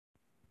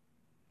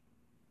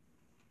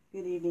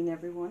Good evening,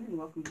 everyone, and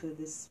welcome to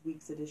this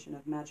week's edition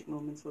of Magic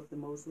Moments with the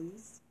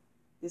Mosleys.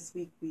 This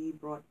week we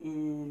brought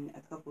in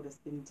a couple that's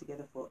been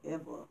together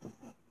forever.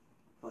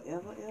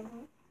 Forever, ever.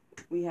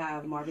 We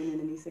have Marvin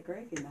and Anissa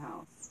Gregg in the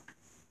house.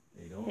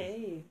 How you doing?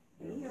 Hey.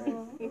 Hey,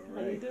 y'all.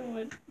 How you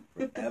doing?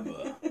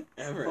 Forever.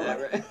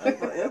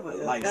 Forever.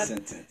 Life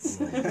sentence.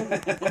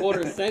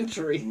 Quarter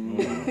century.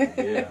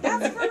 Yeah.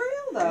 That's for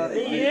real, though.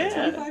 Yeah.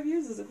 25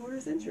 years is a quarter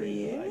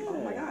century. Yeah. Like,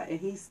 oh my God. And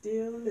he's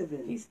still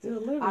living. He's still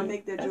living. I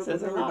make that joke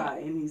says with a lot.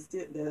 everybody, and he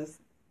still does.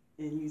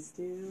 And you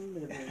still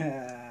living.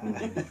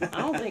 I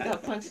don't think I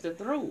punched the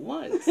throat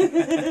once.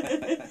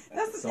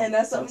 That's something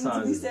to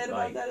sometimes be it's said about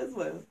like- that as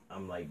well.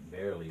 I'm like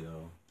barely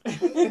though.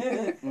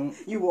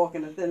 You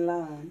walking a thin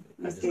line.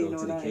 I You just skating go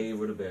to on the ice. cave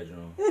or the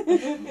bedroom.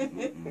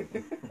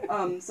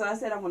 So I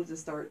said I wanted to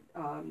start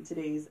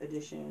today's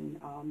edition.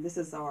 This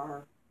is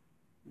our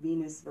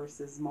Venus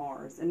versus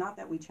Mars, and not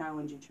that we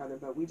challenge each other,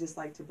 but we just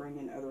like to bring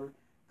in other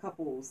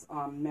couples,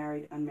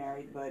 married,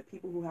 unmarried, but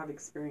people who have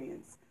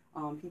experience,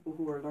 people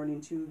who are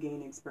learning to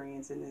gain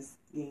experience in this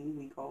game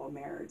we call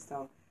marriage.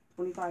 So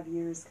 25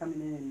 years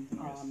coming in,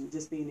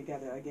 just being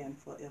together again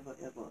forever,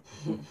 ever.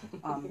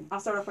 I'll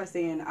start off by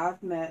saying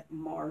I've met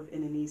Marv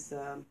and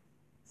Anissa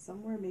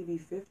somewhere maybe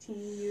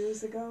 15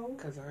 years ago.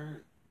 Because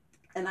our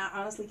And I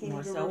honestly can't even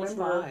Marcel was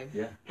remember 5.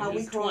 Yeah. how He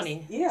we was crossed.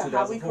 20. Yeah, how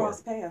we 2004.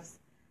 crossed paths.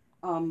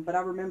 But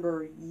I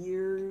remember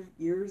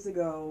years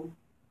ago,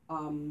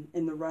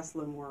 in the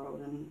wrestling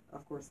world, and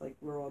of course, like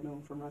we're all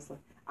known from wrestling.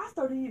 I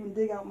started to even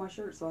dig out my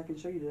shirt so I can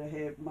show you that I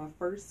had my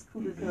first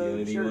Cougar Cub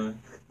Unity shirt one?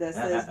 that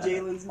says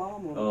Jalen's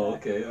mom on Oh, the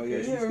back. okay, Oh, yeah,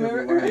 okay. she You still be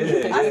remember? wearing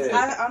it. Yeah,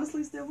 yeah. I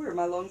honestly still wear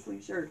my long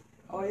sleeve shirt.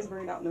 I always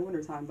bring it out in the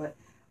wintertime. But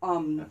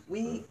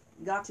we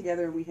got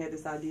together and we had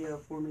this idea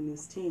of forming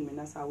this team, and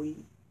that's how we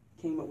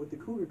came up with the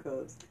Cougar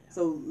Cubs.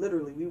 So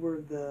literally, we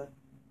were the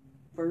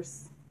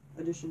first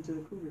addition to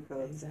the Cougar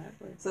Cubs.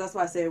 Exactly. So that's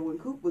why I said when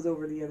Coop was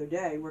over the other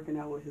day working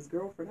out with his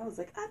girlfriend, I was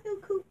like, I knew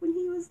Coop when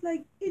he was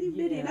like itty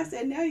bitty, and I Yeah.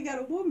 said, now you got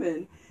a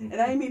woman. And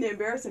I didn't mean to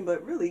embarrass him,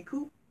 but really,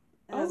 Coop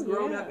has Oh,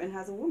 grown yeah. up and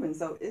has a woman.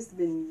 So it's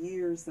been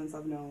years since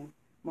I've known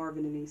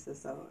Marvin and Issa.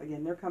 So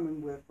again, they're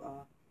coming with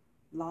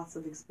lots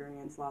of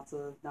experience, lots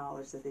of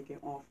knowledge that they can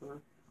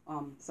offer.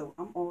 So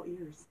I'm all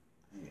ears.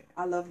 Yeah.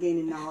 I love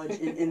gaining knowledge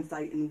and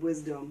insight and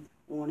wisdom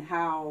on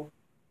how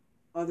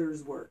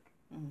others work.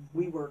 Mm-hmm.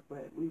 We work,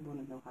 but we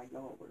want to know how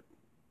y'all work.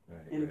 Right,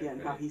 And right, again,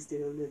 how right. he's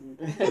still living.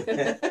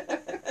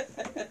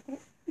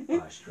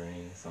 5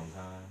 strings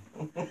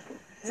sometimes.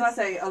 So I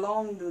say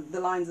along the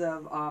lines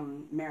of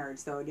marriage.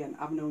 So again,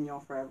 I've known y'all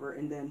forever,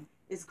 and then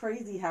it's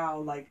crazy how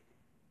like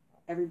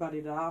everybody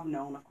that I've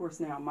known. Of course,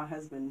 now my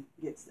husband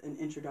gets an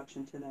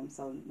introduction to them,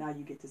 so now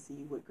you get to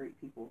see what great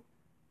people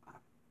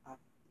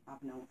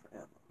I've known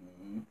forever,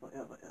 Mhm.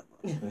 forever, ever.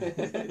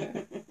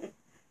 Shit,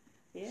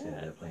 Yeah.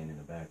 that playing in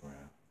the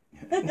background.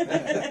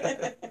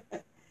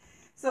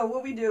 So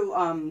what we do,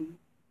 I'm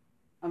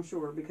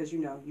sure because you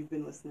know you've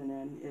been listening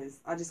in,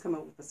 is I just come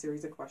up with a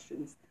series of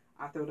questions.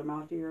 I throw them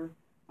out there.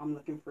 I'm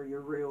looking for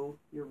your real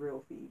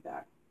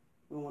feedback.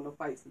 We don't want no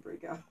fights to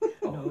break out.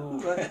 No.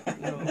 But,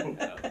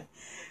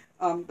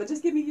 No. but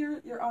just give me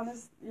your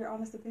honest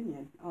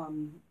opinion.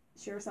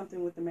 Share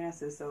something with the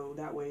masses so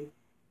that way,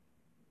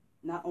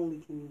 not only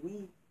can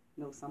we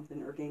know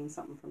something or gain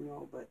something from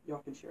y'all, but y'all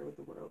can share with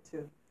the world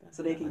too,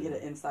 so they can get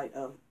an insight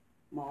of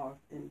Marv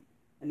and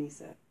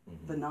Anissa,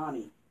 Mhm.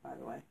 Vanani, by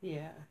the way.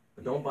 Yeah.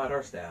 But don't bite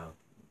our style.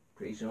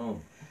 Create your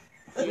own.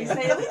 We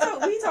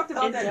talked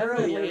about It that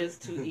definitely earlier. is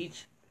to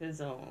each his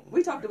own.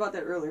 We talked about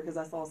that earlier because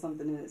I saw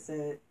something and it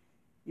said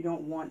you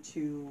don't want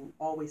to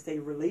always say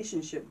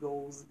relationship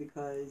goals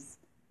because,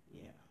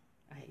 Yeah.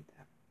 I hate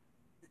that.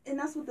 and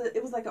that's what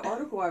it was like an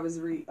article I was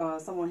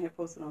someone had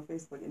posted on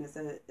Facebook and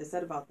it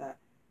said about that,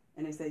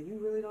 and they said you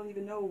really don't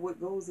even know what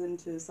goes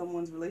into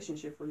someone's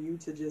relationship for you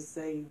to just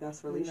say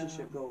that's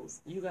relationship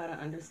goals. You got to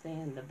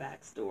understand the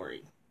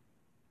backstory.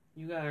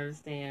 You got to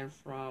understand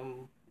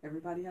from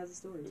Everybody has a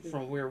story too.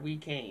 where we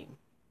came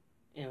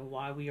and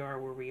why we are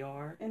where we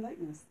are.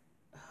 Enlighten us.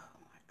 Oh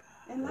my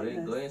God. Go ahead,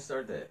 Enlighten go ahead us. and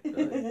start that. Go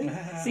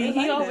ahead. See, he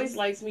Enlighten always us.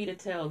 likes me to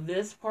tell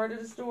this part of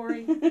the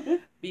story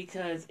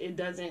because it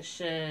doesn't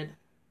shed.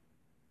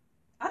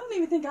 I don't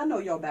even think I know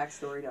your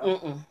backstory though.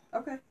 Mm-mm.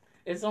 Okay.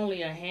 It's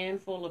only a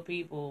handful of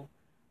people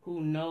who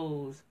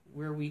knows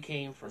where we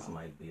came This from.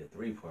 might be a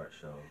 3-part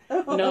show.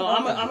 No,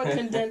 I'm a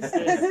condense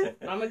this.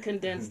 I'm gonna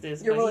condense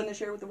this. You're but willing to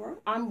share with the world?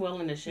 I'm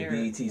willing to The share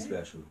BET it.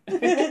 special.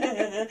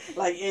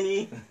 Like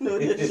any no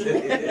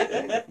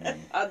addition.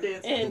 I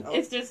dance. And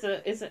it's just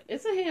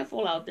it's a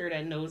handful out there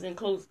that knows, and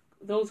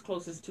those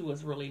closest to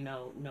us really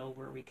know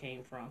where we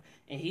came from.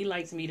 And he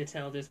likes me to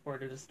tell this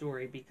part of the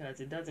story because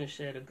it doesn't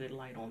shed a good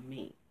light on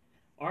me.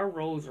 Our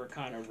roles were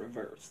kind of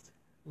reversed.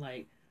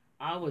 Like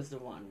I was the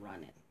one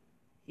running.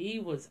 He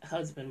was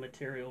husband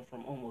material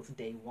from almost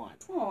day one.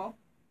 Aw,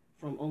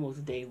 From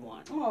almost day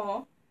one.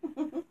 aw.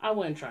 I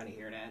wasn't trying to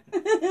hear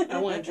that. I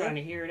wasn't trying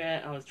to hear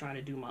that. I was trying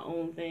to do my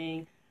own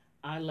thing.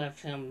 I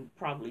left him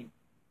probably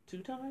 2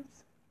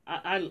 times.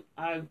 I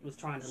was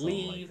trying to Something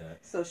leave. like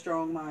that. So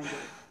strong minded.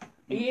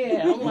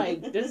 Yeah, I'm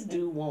like, this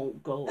dude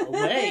won't go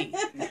away.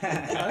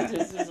 I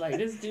just was like,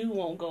 this dude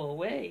won't go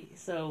away.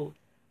 So,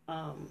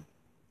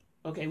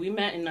 okay, we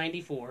met in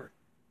 '94,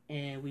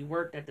 and we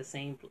worked at the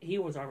same. He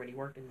was already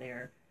working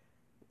there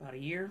about a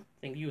year. I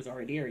think he was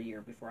already there a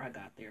year before I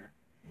got there,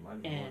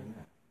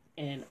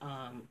 and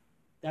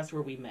that's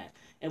where we met.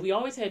 And we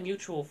always had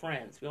mutual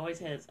friends. We always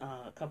had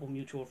a couple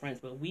mutual friends,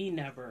 but we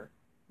never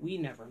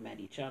met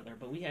each other.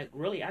 But we had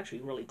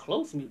really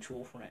close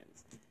mutual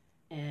friends.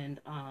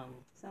 And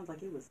sounds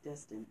like it was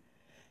destined.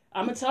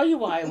 I'm gonna tell you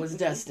why it was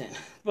destined.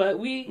 But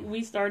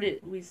we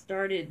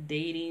started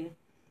dating.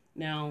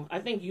 Now I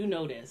think you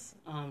know this.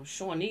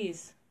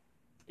 Shawnee's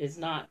is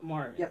not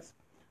Marvin's. Yep.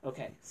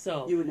 Okay,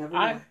 so You would never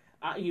know.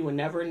 You would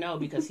never know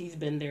because he's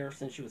been there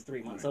since she was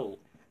 3 months old.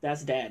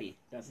 That's daddy.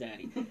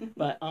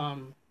 But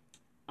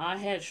I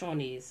had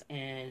Shawnee's,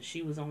 and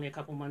she was only a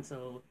couple months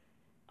old,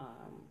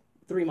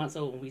 3 months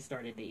old when we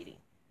started dating.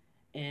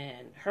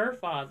 And her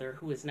father,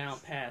 who is now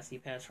passed, he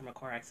passed from a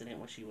car accident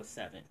when she was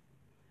 7.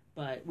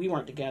 But we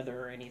weren't together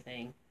or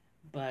anything.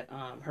 But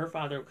her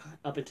father,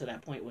 up until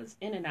that point, was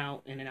in and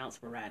out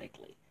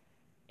sporadically.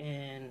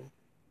 And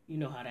you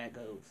know how that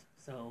goes.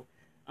 So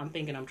I'm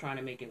thinking I'm trying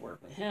to make it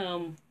work with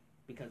him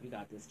because we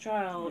got this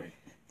child. Right.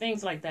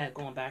 Things like that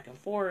going back and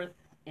forth.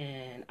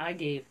 And I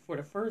gave, for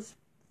the first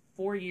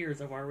 4 years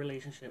of our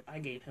relationship, I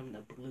gave him the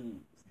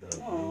blues.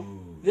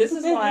 This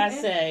is why I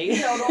say... You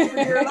held on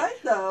for your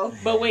life, though.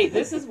 But wait,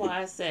 this is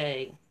why I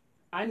say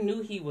I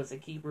knew he was a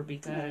keeper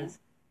because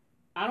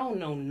I don't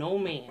know no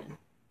man.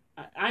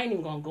 I ain't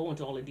even going to go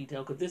into all the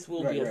detail because this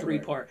will be a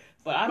 3-part.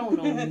 But I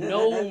don't know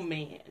no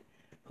man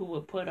who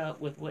would put up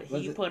with what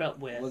he put up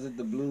with. Was it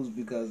the blues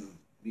because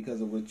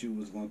of what you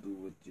was going through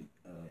with your...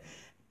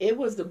 It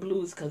was the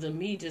blues because of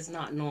me just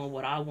not knowing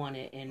what I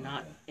wanted and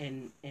not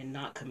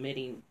not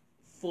committing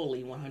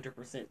fully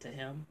 100% to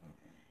him.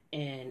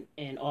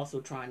 And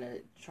also trying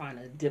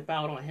to dip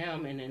out on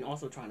him, and then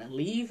also trying to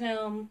leave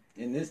him.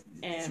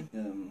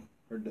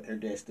 Her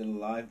dad's still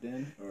alive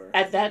then, or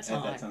at that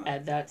time.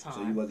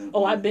 So you wasn't.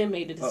 Oh, I've been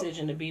made the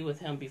decision to be with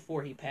him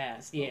before he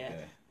passed. Yeah.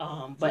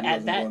 Okay. But so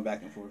at that going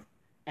back and forth.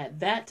 At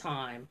that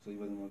time. So you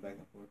wasn't going back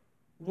and forth.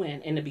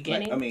 When in the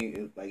beginning?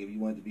 If you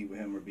wanted to be with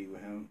him or be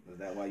with him, was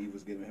that why you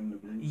was giving him the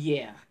blues?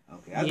 Yeah.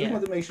 Okay. I just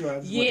wanted to make sure.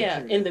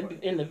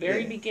 In the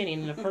very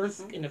beginning, in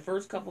the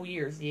first couple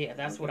years,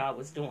 that's what I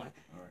was doing.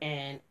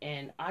 Right.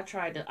 And I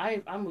tried to.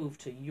 I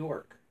moved to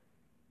York.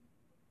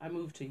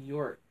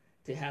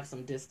 To have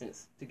some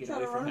distance to get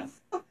away from him.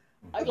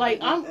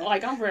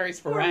 I'm very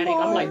sporadic.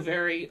 I'm like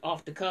very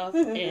off the cuff,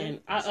 and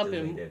I up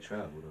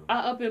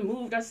and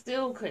moved. I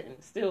still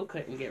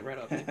couldn't get rid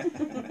of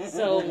him.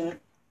 So.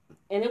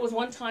 And it was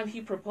one time he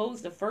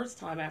proposed the first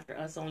time after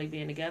us only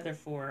being together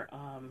for,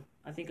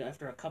 I think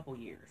after a couple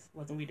years.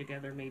 Wasn't we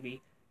together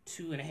maybe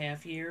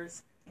 2.5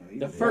 years?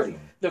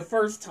 The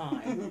first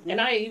time. And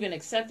I even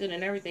accepted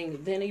and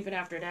everything. Then even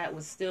after that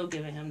was still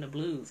giving him the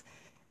blues.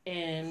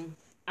 And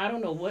I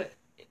don't know what,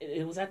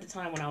 it was at the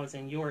time when I was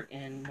in York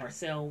and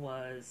Marcel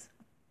was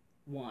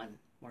 1.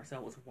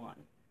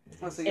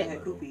 Oh, so you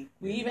had Koopy.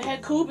 We even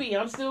had Koopy.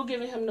 I'm still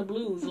giving him the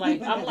blues.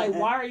 Like, I'm like,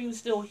 why are you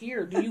still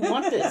here? Do you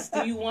want this?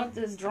 Do you want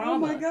this drama? Oh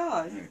my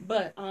God.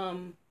 But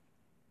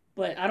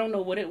I don't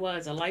know what it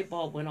was. A light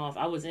bulb went off.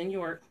 I was in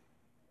York,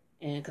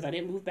 and because I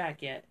didn't move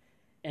back yet,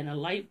 and a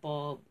light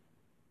bulb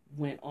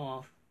went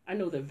off. I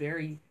know the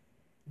very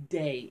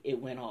day it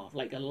went off.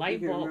 Like a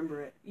light bulb.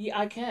 Remember it? Yeah,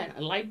 I can.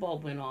 A light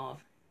bulb went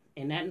off,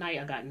 and that night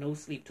I got no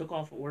sleep. Took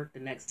off of work the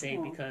next day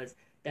because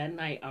that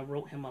night I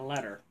wrote him a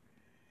letter.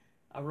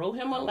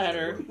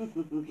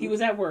 He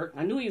was at work.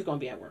 I knew he was going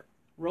to be at work.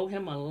 Wrote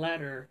him a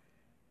letter.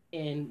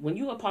 And when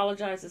you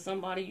apologize to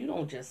somebody, you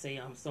don't just say,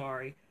 I'm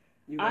sorry.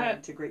 You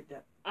went to great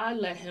depth. I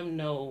let him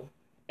know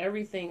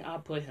everything I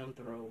put him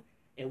through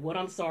and what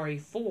I'm sorry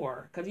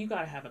for, because you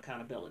got to have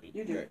accountability.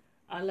 You do.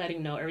 I let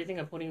him know everything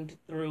I put him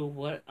through,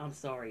 what I'm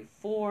sorry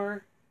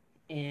for.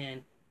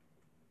 And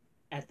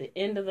at the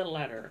end of the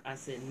letter, I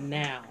said,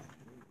 now,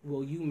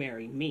 will you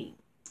marry me?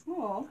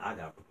 Oh. I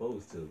got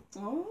proposed to.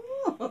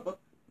 Oh.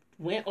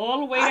 Went all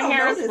the way to Harrisburg.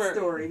 Harrisburg. Know this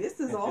story. This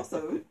is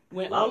awesome.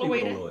 Went all the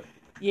way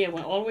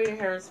to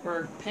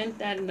Harrisburg. Penned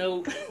that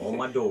note on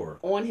my door.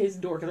 On his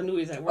door because I knew he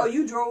was at work. Oh,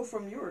 you drove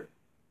from York.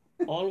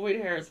 All the way to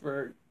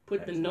Harrisburg.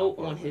 Put the note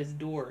on his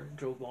door.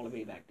 Drove all the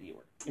way back to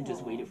York and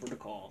just waited for the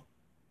call.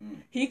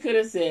 He could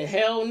have said,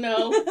 hell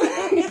no.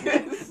 He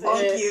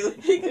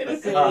could have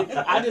said,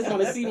 I just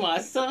want to see my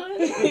son.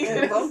 He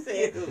could have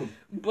said,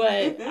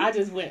 but I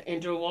just went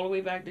and drove all the way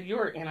back to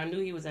York, and I knew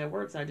he was at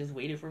work, so I just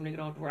waited for him to get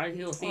off the ride.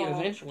 He'll see it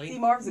eventually. See,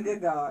 Mark's a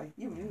good guy.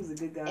 He was a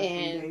good guy from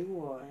day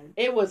one.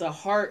 It was a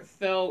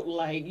heartfelt,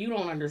 like, you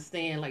don't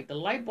understand. Like, the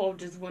light bulb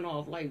just went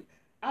off. Like,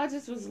 I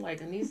just was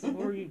like, Anissa,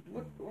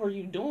 what are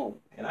you doing?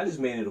 And I just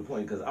made it a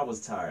point because I was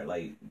tired.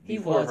 Like, I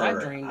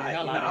dreamed the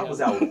hell out of him. I was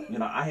out,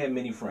 I had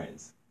many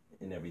friends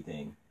and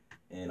everything.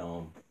 And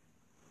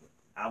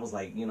I was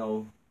like,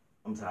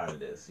 I'm tired of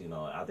this.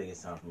 I think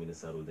it's time for me to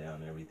settle down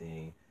and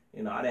everything.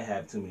 I didn't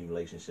have too many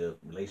relationships,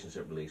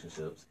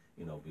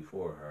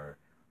 before her.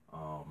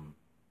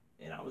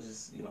 and I was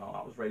just,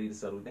 I was ready to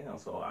settle down.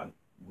 So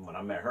when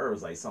I met her, it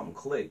was like something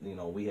clicked.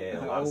 We had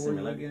a lot of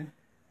similarities.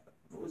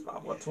 It was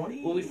about, what,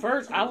 20? Well,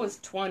 I was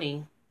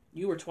 20.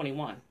 You were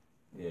 21.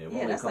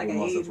 Yeah, that's like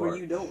an age where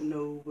you don't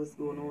know what's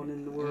going on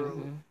in the world.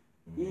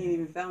 Mm-hmm. You ain't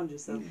even found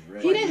yourself.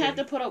 He didn't have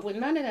to put up with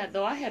none of that,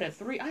 though. I had an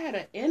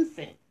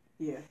infant.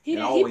 Yeah. He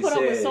put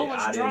up with so much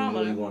drama. I didn't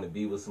really want to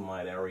be with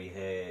somebody that already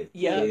had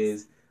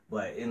kids.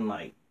 But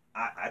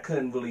I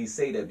couldn't really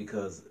say that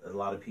because a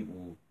lot of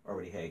people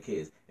already had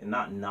kids. And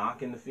not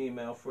knocking the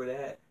female for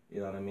that, you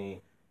know what I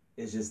mean?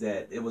 It's just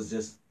that it was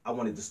just, I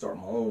wanted to start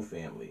my own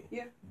family.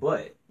 Yeah.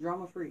 But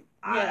drama free.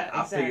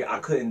 I figured I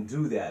couldn't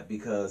do that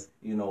because,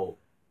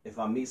 if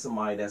I meet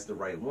somebody that's the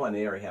right one,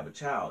 they already have a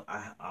child,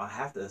 I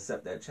have to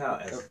accept that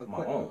child as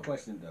my own.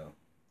 Question though,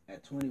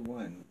 at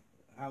 21,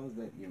 how was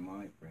that your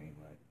mind frame?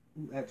 Like,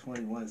 who at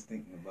 21 is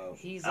thinking about?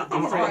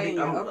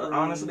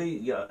 Honestly,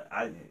 yeah,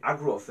 I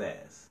grew up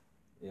fast.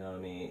 You know what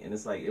I mean? And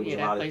it's like, it was a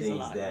lot of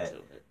things that,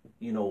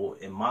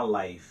 in my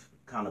life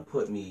kind of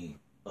put me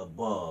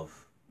above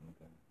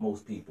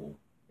most people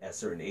at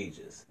certain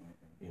ages.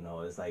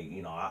 It's like,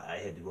 I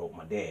had to grow up with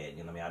my dad.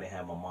 You know what I mean? I didn't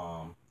have my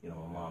mom. My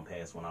mom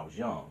passed when I was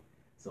young.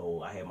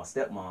 So I had my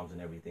stepmoms and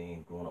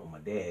everything growing up with my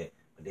dad.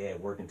 My dad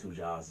working 2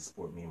 jobs to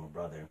support me and my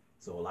brother.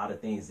 So a lot of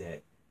things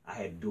that I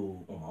had to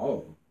do on my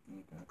own.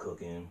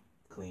 Cooking,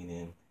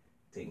 cleaning,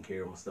 taking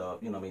care of my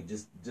stuff. You know what I mean?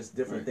 Just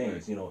different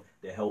things,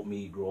 that helped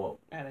me grow up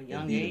at a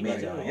young age.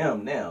 That I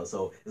am now.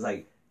 So it's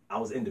like I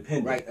was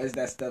independent. Right. Is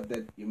that stuff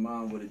that your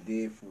mom would have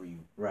did for you?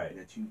 Right.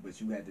 But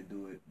you had to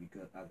do it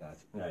because I got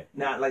you. Right.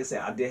 Now, like I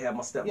said, I did have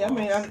my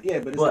stepmom. Yeah,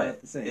 but it's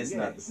not the same. It's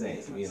not the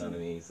same. You know what I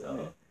mean?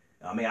 So.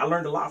 I mean, I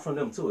learned a lot from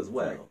them too as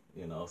well,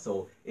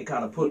 so it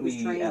kind of put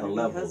me at a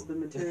level. Husband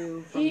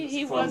material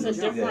he was a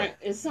different.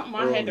 It's something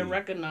I had to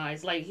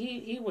recognize. Like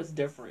he was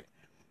different.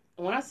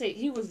 When I say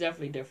he was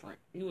definitely different,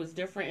 he was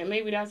different, and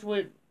maybe that's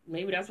what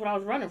I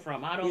was running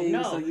from. I don't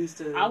know. So used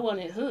to... I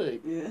wasn't hood,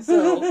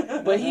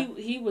 so but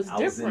he was different.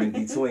 I was in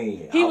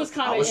between. He was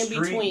kind of in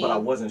between, but I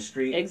wasn't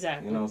street.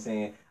 Exactly. You know what I'm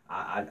saying?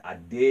 I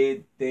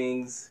did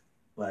things,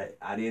 but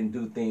I didn't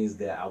do things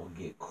that I would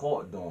get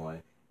caught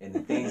doing. And the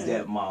things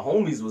that my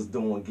homies was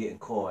doing, getting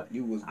caught,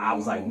 I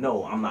was like,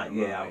 no, I'm not.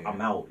 Yeah,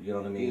 I'm out. You know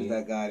what I mean? He was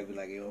that guy to be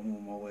like, yo, I'm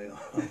on my way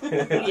home.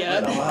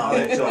 Yeah.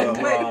 But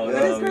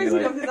it's crazy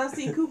though because I've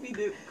seen Koopy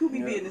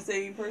being the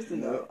same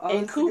person though.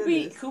 And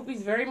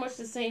Koopy's very much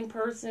the same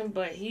person,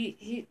 but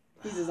he's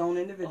his own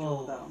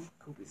individual though.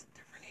 Koopy's a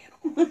different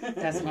animal.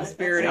 That's my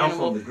spirit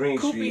animal. I'm from the Green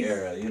Street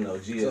era,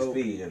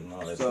 GSP and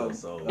all that stuff.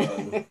 So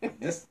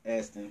just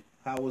asking,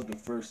 how was the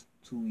first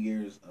 2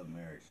 years of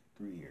marriage?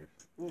 3 years.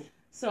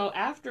 So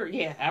after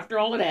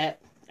all of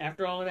that,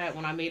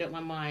 when I made up my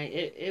mind,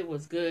 it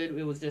was good.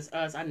 It was just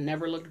us. I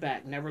never looked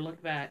back.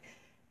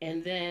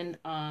 And then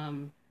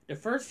the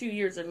first few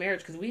years of marriage,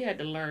 because we had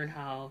to learn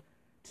how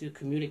to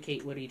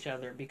communicate with each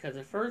other. Because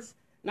at first,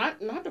 not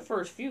the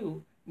first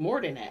few,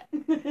 more than that.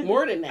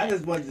 I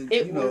just wanted to,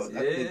 I think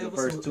the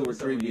first 2 or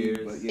 3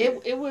 years. But yeah.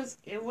 It was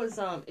a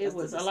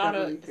lot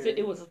of,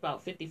 it was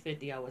about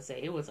 50-50, I would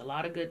say. It was a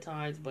lot of good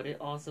times, but it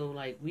also,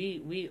 like,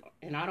 we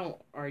and I don't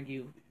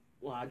argue.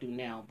 Well, I do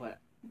now, but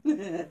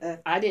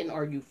I didn't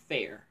argue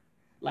fair.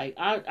 Like,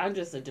 I'm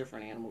just a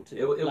different animal, too.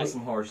 It was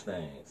some harsh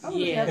things. I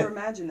would have never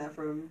imagined that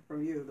from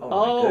you. Though.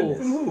 Oh, my goodness.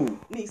 From who?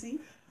 Niecy.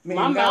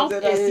 My mouth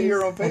that is... I see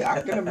her on Facebook.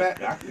 I can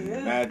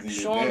imagine.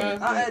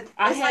 Shauna,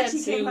 it's like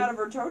she came out of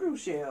her turtle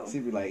shell.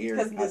 She'd be like, here,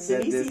 the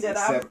Niecy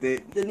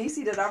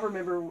that I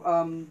remember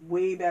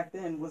way back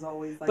then was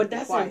always like, but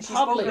that's in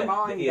public.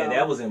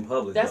 That was in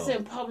public. That's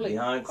in public.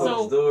 Behind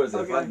closed doors.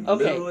 If the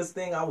littlest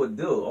thing I would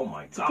do, oh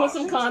my god. To put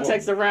some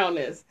context around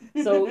this,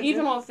 so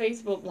even on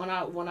Facebook,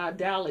 when I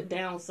dial it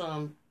down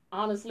some,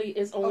 honestly,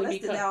 it's only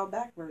because the dial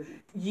back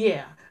version.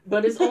 Yeah,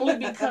 but it's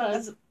only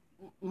because.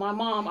 My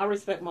mom, I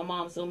respect my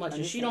mom so much,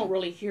 and she don't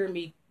really hear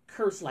me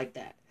curse like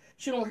that.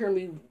 She don't hear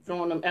me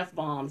throwing them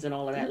F-bombs and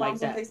all of that like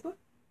that. On Facebook?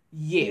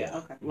 Yeah,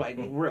 okay. Like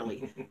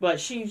really. But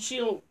she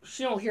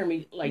don't hear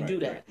me do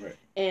that. Right.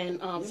 And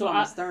so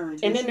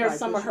and then there's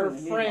some of her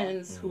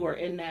friends who are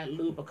in that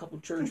loop, a couple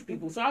church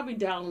people. So I'll be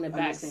dialing it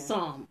back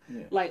some.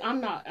 Yeah. Like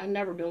I've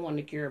never been one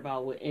to care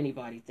about what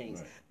anybody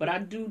thinks, but I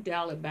do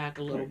dial it back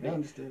a little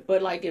bit.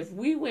 But like if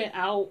we went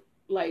out,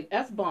 like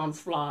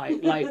F-bombs fly,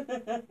 like.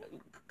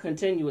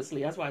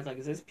 Continuously. That's why it's like,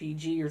 is this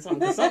PG or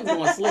something? Because something's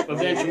going to slip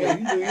eventually.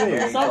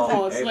 Something's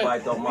going to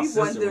slip. We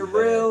want the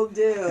real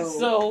deal.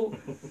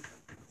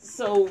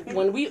 So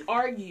when we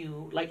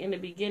argue, like in the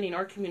beginning,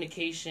 our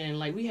communication,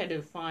 like we had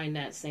to find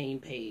that same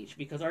page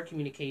because our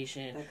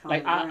communication,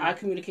 like I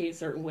communicate a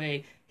certain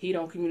way, he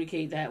don't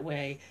communicate that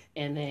way,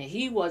 and then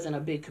he wasn't a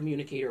big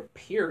communicator,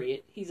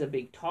 period. He's a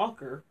big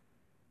talker.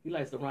 He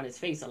likes to run his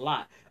face a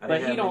lot,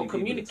 but he don't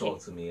communicate.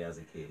 Talk to me as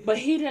a kid, but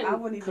he didn't. I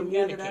wouldn't even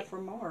gather that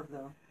from Marv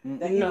though.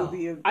 No,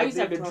 I used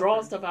to have to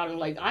draw stuff out and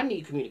like I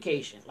need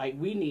communication. Like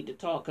we need to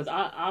talk because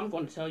I'm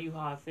going to tell you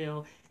how I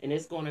feel, and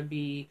it's going to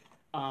be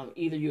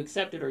either you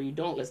accept it or you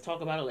don't. Let's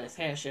talk about it. Let's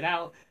hash it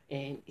out.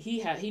 And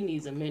he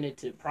needs a minute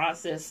to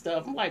process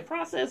stuff. I'm like,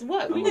 process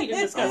what? We need to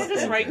discuss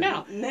this right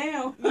now.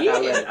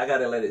 I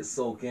gotta let it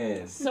soak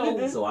in,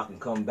 so I can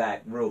come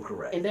back real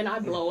correct. And then I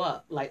blow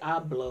up. Like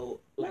I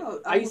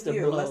used to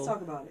blow. Let's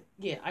talk about it.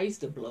 Yeah, I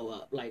used to blow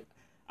up. Like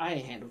I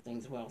didn't handle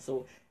things well.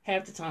 So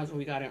half the times when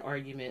we got in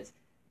arguments,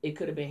 it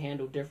could have been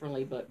handled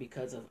differently, but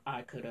because of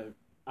I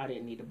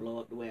didn't need to blow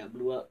up the way I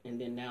blew up,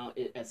 and then now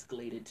it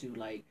escalated to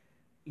like,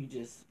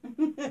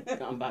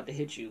 I'm about to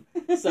hit you.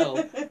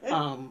 So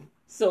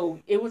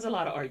it was a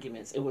lot of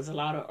arguments. It was a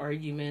lot of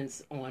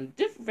arguments on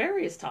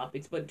various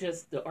topics, but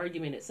just the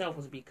argument itself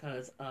was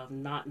because of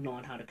not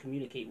knowing how to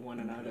communicate one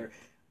another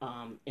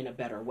in a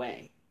better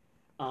way.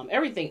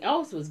 Everything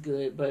else was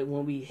good, but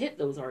when we hit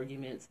those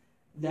arguments,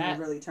 that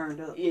really turned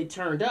up. It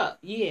turned up,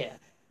 yeah.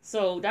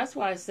 So that's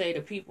why I say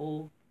to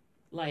people,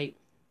 like,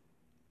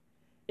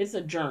 it's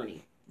a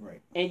journey,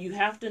 right? And you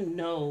have to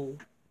know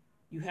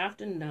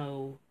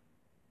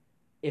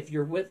if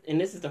you're with, and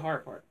this is the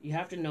hard part, you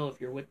have to know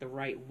if you're with the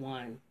right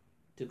one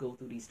to go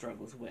through these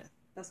struggles with.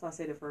 That's why I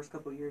say the first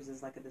couple of years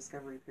is like a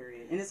discovery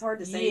period. And it's hard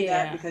to say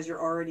that because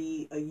you're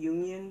already a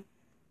union.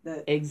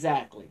 That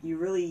exactly. You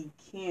really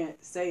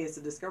can't say it's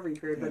a discovery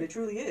period, but it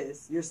truly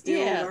is. You're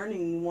still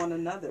learning one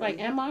another. Like,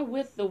 am I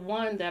with the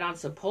one that I'm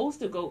supposed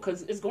to go?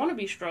 Because it's going to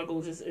be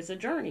struggles. It's a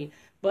journey.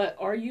 But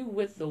are you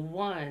with the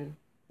one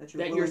that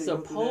you're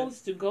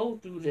supposed to go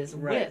through this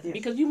with? Yes.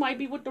 Because you might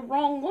be with the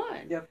wrong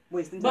one. Yep,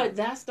 wasting time. But But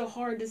that's the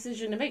hard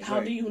decision to make. How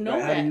do you know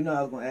that? How do you know?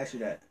 I was going to ask you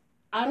that.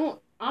 I don't.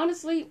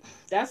 Honestly,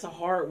 that's a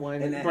hard one,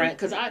 Brent.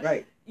 Because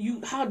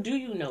how do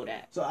you know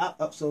that?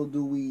 So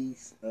do we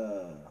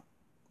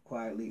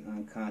quietly,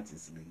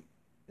 unconsciously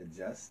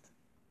adjust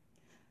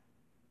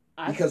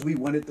because we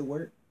wanted to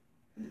work?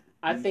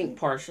 I think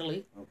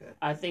partially. Okay.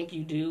 I think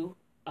you do.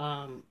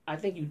 I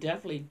think you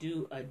definitely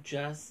do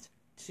adjust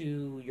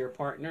to your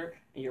partner,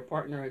 and your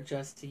partner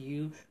adjusts to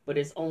you. But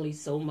it's only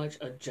so much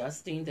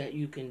adjusting that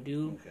you can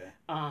do. Okay.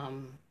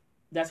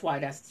 That's why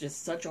that's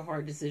just such a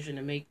hard decision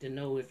to make, to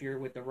know if you're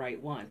with the right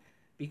one.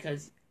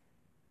 Because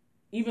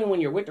even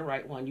when you're with the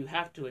right one, you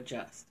have to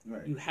adjust.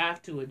 Right. You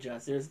have to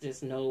adjust. There's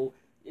just no...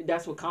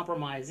 That's what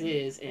compromise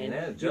is.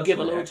 And you give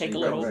a little, take a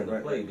little.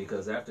 Play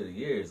because after the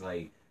years,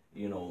 like,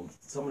 you know,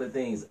 some of the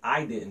things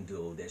I didn't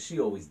do that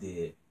she always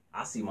did,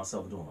 I see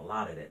myself doing a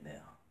lot of that now.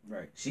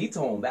 Right. She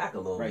toned back a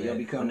little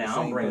bit.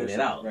 Now I'm bringing person.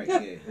 It out. Right.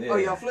 Yeah. Oh,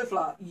 y'all flip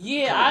flop.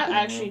 Yeah, I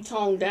actually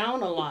toned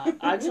down a lot.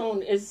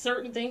 It's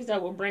certain things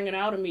that will bring it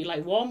out of me.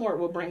 Like Walmart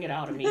will bring it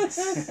out of me,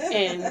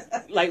 and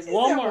like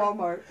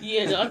Walmart.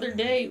 Yeah, the other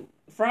day,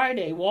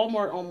 Friday,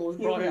 Walmart almost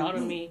brought it out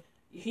of me.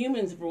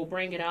 Humans will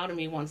bring it out of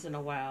me once in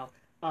a while.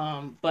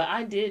 But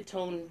I did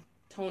tone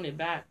it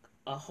back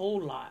a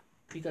whole lot.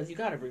 Because you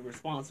gotta be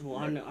responsible.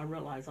 Right. I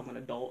realize I'm an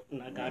adult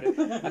and I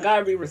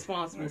gotta be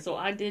responsible. Right. So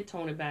I did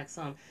tone it back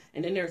some.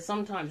 And then there's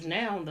sometimes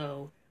now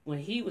though when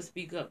he would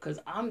speak up, because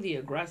I'm the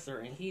aggressor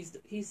and he's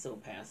so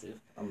passive.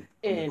 I'm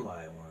the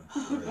quiet one.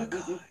 Oh my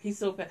God, he's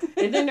so passive.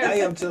 And then I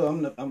am too.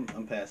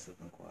 I'm passive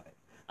and quiet.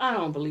 I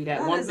don't believe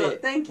that one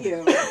bit. Thank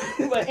you.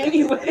 But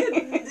anyway,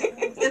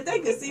 if they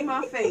could see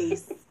my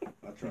face,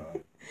 I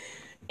tried.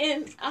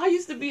 And I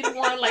used to be the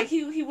one, like,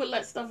 he would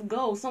let stuff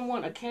go.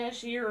 Someone, a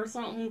cashier or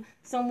something,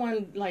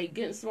 someone, like,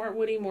 getting smart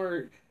with him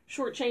or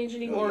shortchanging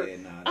him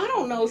I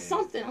don't know,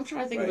 something. I'm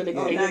trying to think of an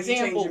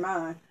example.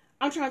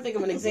 I'm trying to think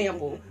of an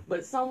example.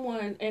 But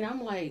someone, and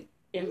I'm like,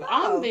 and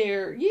I'm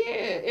there,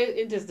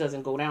 it just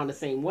doesn't go down the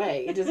same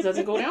way. It just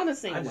doesn't go down the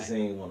same way. I just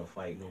ain't want to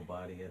fight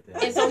nobody at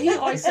that. And so he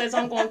always says,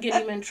 I'm going to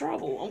get him in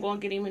trouble.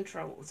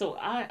 So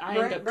I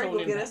end up told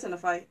him get us in a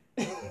fight.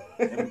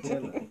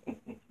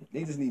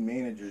 They just need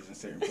managers in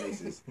certain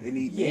places. They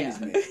need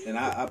management. And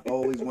I've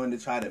always wanted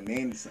to try to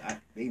manage.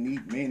 They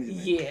need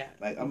management. Yeah.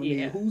 Like, I'm going to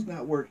need who's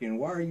not working?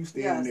 Why are you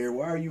standing there?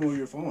 Why are you on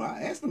your phone?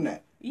 I asked them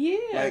that. Yeah.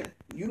 Like,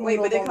 you don't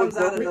know but it comes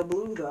out of the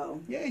blue,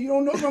 though. Yeah, you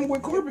don't know if I'm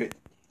with corporate.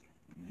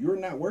 You're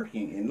not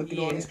working. And look at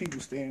all these people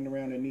standing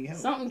around that need help.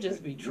 Something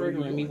just be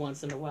triggering me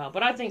once in a while.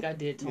 But I think I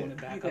did tone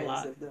it back a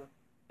lot.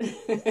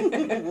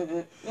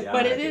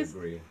 But it is...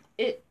 Agree.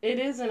 It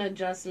is an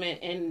adjustment,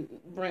 and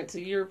Brent, to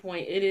your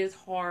point, it is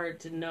hard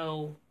to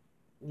know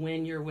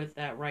when you're with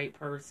that right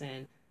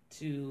person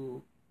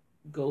to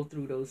go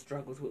through those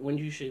struggles, when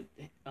you should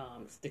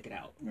stick it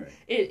out. Right.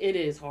 It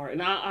is hard,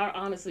 and I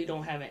honestly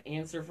don't have an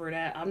answer for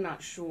that. I'm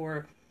not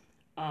sure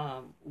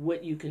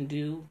what you can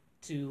do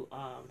to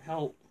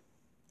help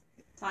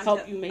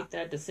you make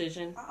that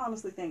decision. I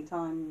honestly think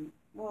time...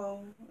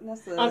 Well,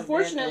 that's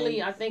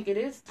unfortunately, I think it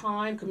is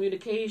time,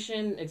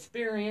 communication,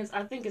 experience.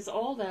 I think it's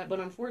all that.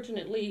 But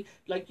unfortunately,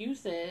 like you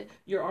said,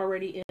 you're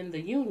already in the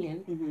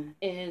union.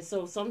 And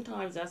so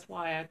sometimes that's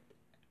why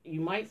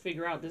you might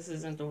figure out this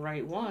isn't the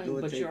right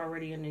one, but you're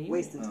already in the union.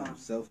 Wasting time.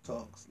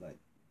 Self-talks, like...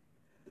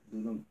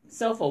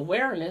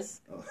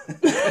 Self-awareness. Oh.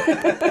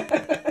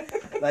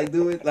 Like,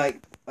 do it,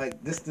 like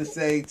just to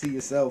say to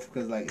yourself,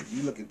 because, like, if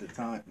you look at the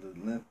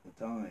length of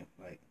time,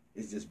 like,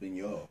 it's just been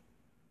y'all.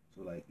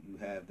 So, like, you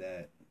have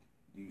that,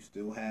 do you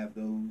still have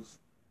those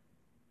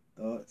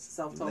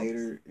thoughts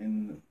later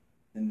in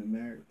the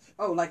marriage?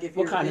 Oh, like if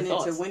you're in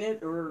it to win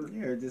it,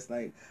 or just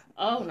like.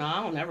 Oh no,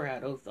 I don't never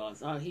have those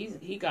thoughts.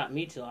 He got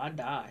me till I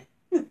die.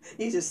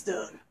 He's just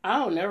stuck. I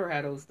don't never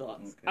have those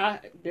thoughts.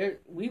 Okay.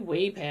 We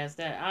way past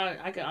that.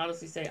 I can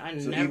honestly say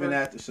so never. Even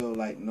after so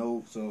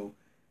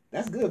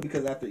that's good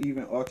because after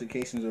even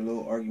altercations or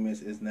little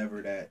arguments, it's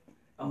never that.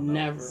 Oh, no.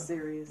 Never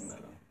serious. No.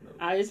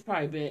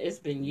 It's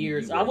been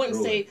years. I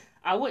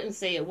wouldn't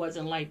say it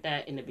wasn't like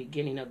that in the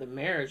beginning of the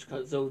marriage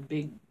because those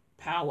big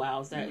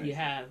powwows that you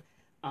have,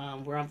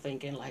 where I'm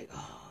thinking like,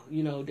 oh,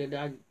 you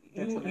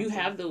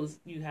have those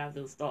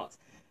thoughts.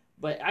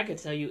 But I can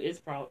tell you,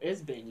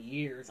 it's been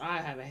years. I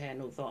haven't had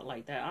no thought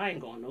like that. I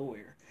ain't going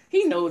nowhere.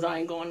 He knows I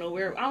ain't going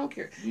nowhere. I don't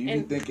care. Do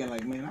you be thinking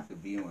like, man, I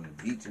could be on the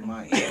beach in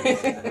my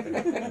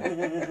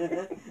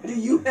Do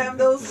you have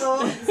those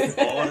thoughts?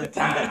 All the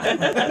time.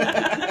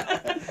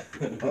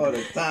 All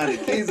the time.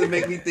 The kids will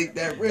make me think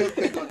that real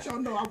quick. Don't y'all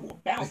know I will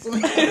bounce on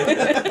you?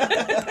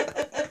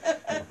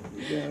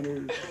 Down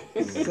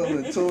there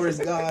selling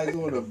tourist guys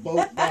on a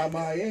boat by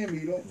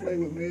Miami. Don't play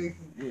with me.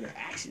 With an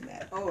action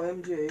at.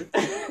 OMG. I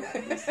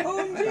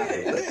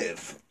gotta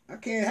live. I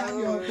can't have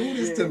y'all do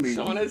this to me.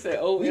 Shauna said,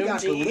 "OMG." We got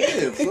to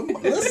live.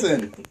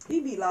 Listen.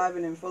 He be live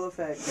and in full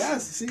effect.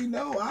 Yes. See,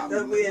 no,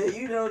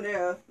 you don't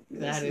know.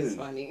 That is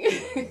funny.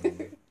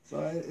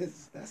 So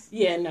that's.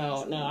 Yeah,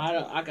 no. I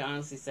don't. I can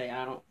honestly say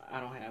I don't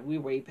have.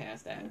 We're way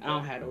past that. I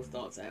don't have those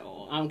thoughts at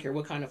all. I don't care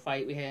what kind of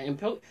fight we had.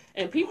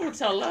 And people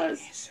tell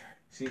us.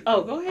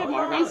 Go ahead,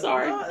 Mark. I'm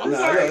sorry. I'm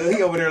sorry.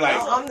 He over there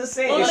like. I'm just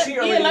saying. She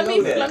already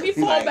know that. Let me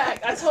fall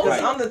back. I told you.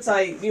 I'm the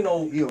type, He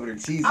over there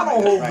cheesing. I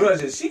don't hold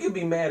grudges. She could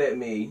be mad at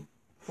me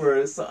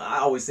for. I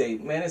always say,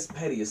 man, it's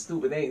petty, it's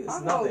stupid,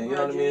 it's nothing. You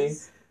know what I mean?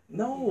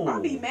 No. I'll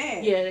be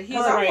mad. Yeah, he's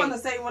right. I want to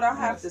say what I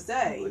have to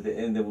say. At the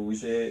end of what we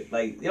said,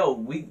 like,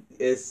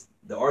 it's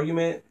the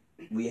argument.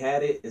 We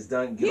had it. It's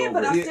done. Get over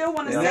but I still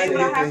want to say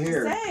what I have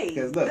to say.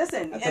 Look,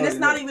 listen, and it's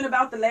not even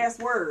about the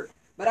last word,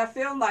 but I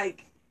feel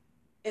like.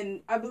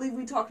 And I believe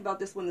we talked about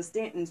this when the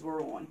Stantons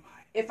were on.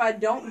 If I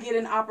don't get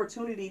an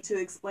opportunity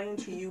to explain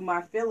to you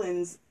my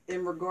feelings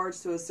in regards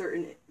to a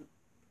certain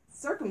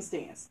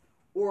circumstance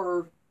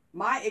or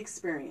my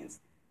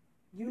experience,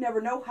 you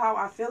never know how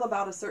I feel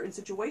about a certain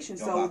situation.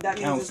 So that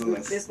means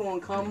it's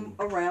going to come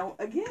around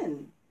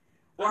again.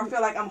 Or I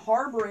feel like I'm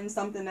harboring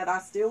something that I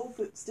still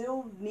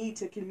need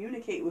to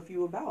communicate with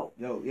you about.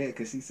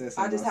 Because she said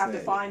something. I just have to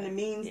find the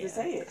means to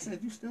say it. I said,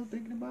 you still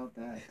thinking about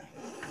that?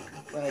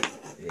 Like,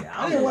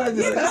 I didn't want to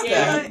discuss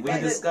that. We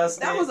discussed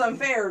that. That was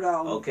unfair,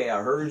 though. Okay,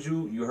 I heard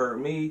you. You heard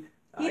me.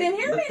 He didn't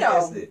hear me,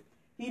 though.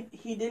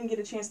 He didn't get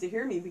a chance to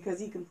hear me because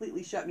he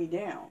completely shut me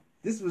down.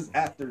 This was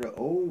after the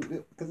old,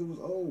 because it was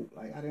old.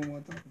 Like, I didn't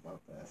want to talk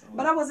about that. So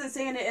but I wasn't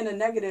saying it in a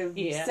negative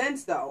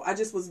sense, though. I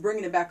just was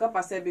bringing it back up.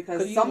 I said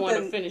because you want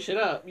to finish it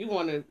up. You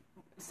want to.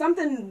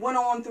 Something went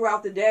on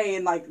throughout the day,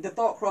 and like the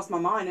thought crossed my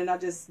mind, and I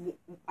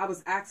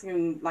was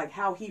asking like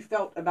how he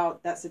felt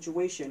about that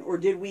situation, or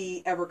did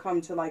we ever come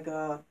to like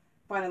a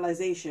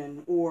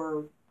finalization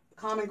or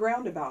common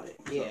ground about it?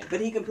 Yeah.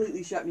 But he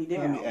completely shut me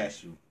down. Let me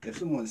ask you: if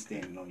someone's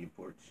standing on your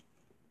porch,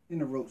 and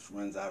the rope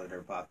runs out of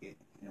their pocket.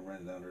 And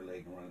runs down their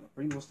leg and runs.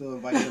 Are you going to still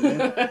invite them in?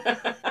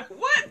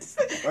 What?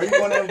 Are you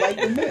going to invite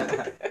them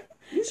in?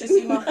 You should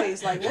see my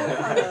face. Like, what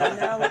kind of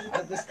analogy?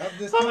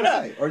 Hold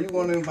up. Are you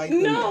going to invite them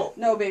in?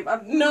 No, babe.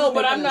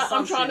 But I'm not.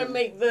 I'm trying to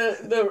make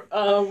the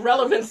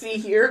relevancy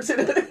here to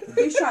the.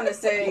 He's trying to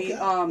say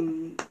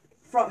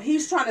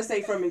He's trying to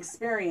say from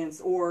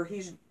experience, or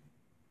he's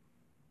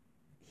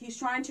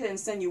trying to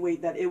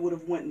insinuate that it would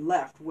have went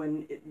left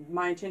when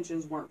my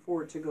intentions weren't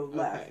for it to go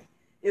left. Okay.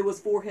 It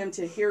was for him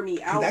to hear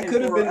me out. That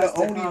could have been the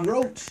only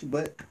roach,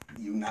 but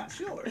you're not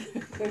sure.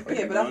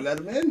 Yeah, but I'm let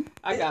him in.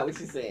 I got what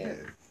you're saying.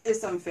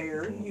 It's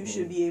unfair. Mm-hmm. You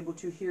should be able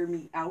to hear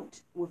me out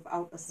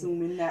without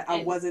assuming that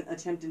I wasn't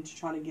attempting to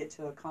try to get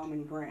to a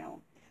common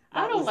ground.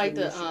 I don't like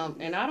to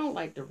and I don't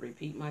like to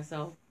repeat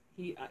myself.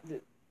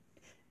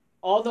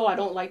 Although I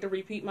don't like to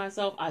repeat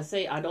myself, I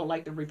say I don't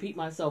like to repeat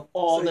myself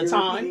all the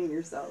time. Repeating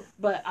yourself.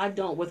 But I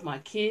don't with my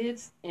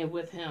kids and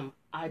with him.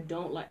 I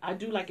do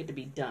like it to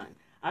be done.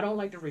 I don't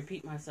like to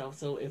repeat myself.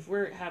 So if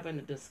we're having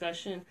a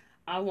discussion,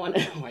 I want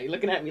to... Why are you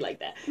looking at me like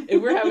that?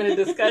 If we're having a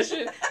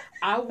discussion,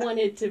 I want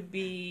it to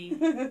be...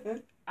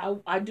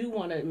 I do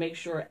want to make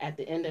sure at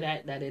the end of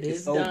that it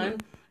is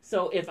done.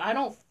 So if I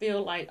don't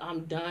feel like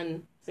I'm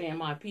done saying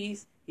my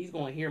piece, he's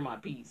going to hear my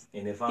piece.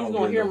 And if I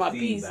don't hear my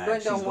piece,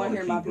 Brent don't want to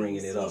hear my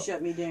piece. He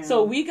shut me down.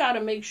 So we got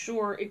to make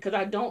sure, because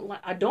I don't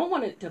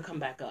want it to come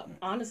back up.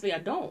 Honestly, I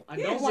don't. I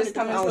don't want it to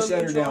come back up. I don't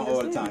shut her down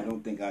all the time.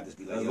 Don't think I just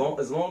be like,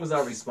 as long as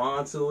I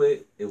respond to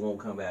it, it won't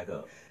come back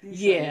up.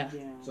 Yeah.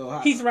 So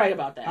he's right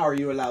about that. How are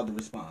you allowed to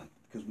respond?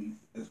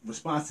 Because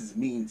responses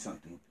mean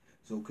something.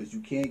 So because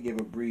you can't give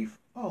a brief,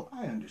 oh,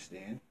 I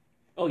understand.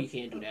 Oh, you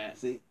can't do that.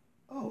 See?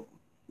 Oh.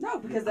 No,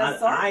 because that's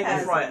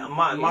sarcasm. Right.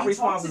 My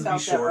responses be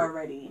short.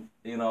 Already.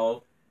 You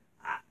know,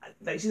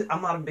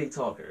 I'm not a big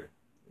talker.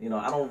 You know,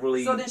 I don't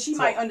really. So then she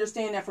might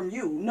understand that from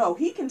you. No,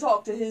 he can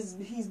talk to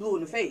he's blue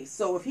in the face.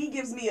 So if he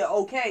gives me a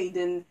okay,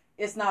 then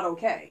it's not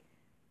okay.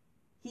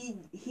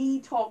 he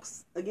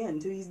talks again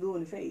till he's blue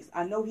in the face.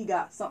 I know he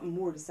got something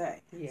more to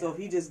say. Yeah. So if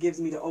he just gives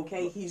me the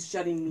okay, he's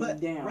shutting me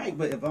down. Right,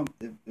 but if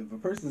a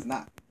person's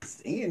not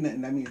saying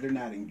nothing, that means they're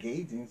not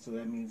engaging. So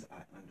that means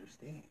I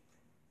understand.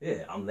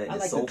 Yeah, I'm letting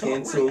it soak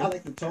in too. I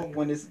like to talk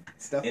when this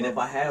stuff. And if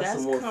I have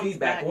some more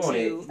feedback on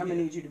it, I'm gonna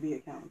need you to be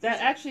accountable. That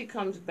actually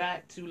comes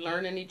back to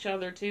learning each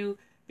other too,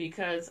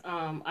 because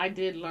I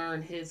did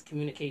learn his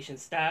communication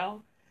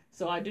style.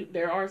 So I do.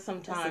 There are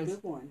sometimes. That's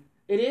a good one.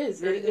 It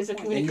is. It's a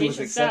communication and you was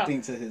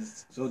accepting style. to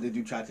his. So did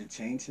you try to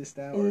change his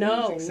style?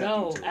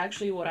 No.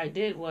 Actually, what I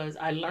did was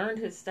I learned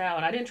his style,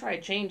 and I didn't try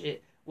to change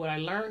it. What I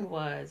learned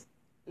was,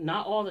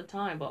 not all the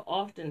time, but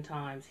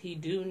oftentimes, he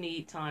do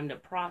need time to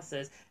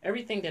process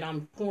everything that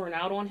I'm pouring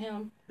out on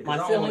him. Because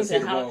my feelings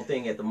and how. The wrong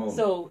thing at the moment.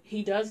 So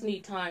he does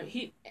need time.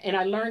 And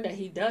I learned that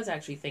he does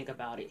actually think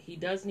about it. He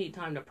does need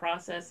time to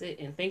process it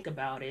and think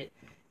about it,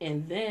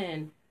 and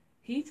then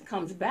he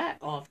comes back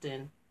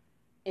often.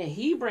 And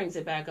he brings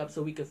it back up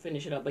so we could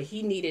finish it up. But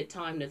he needed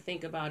time to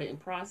think about it and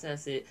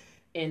process it.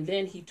 And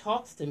then he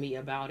talks to me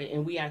about it.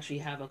 And we actually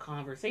have a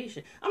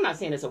conversation. I'm not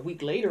saying it's a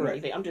week later or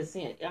anything. I'm just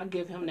saying I'll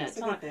give him that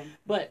time.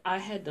 But I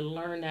had to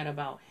learn that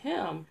about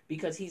him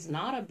because he's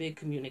not a big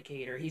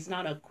communicator. He's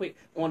not a quick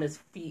on his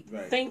feet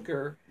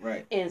thinker.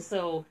 Right. And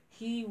so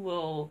he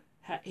will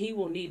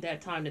need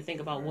that time to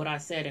think about what I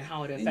said and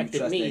how it affected you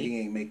trust me. That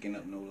he ain't making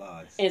up no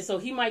lies. And so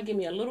he might give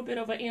me a little bit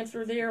of an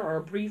answer there or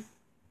a brief.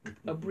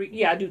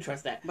 Yeah, I do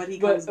trust that. But he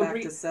comes back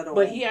to settle.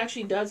 But he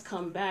actually does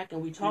come back, and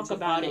we talk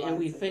about it, and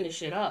we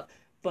finish it up.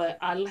 But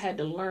I had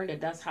to learn that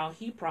that's how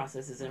he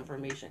processes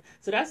information.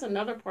 So that's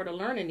another part of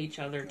learning each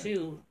other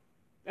too.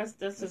 That's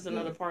just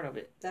another part of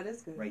it. That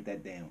is good. Write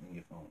that down in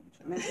your phone.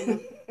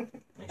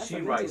 And she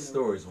writes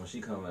stories. When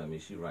she come at me,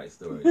 she writes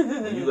stories.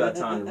 When you got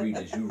time to read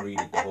this, you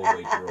read it the whole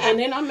way through. And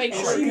then I make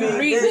sure you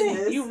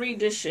read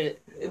this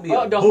shit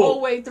the whole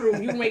way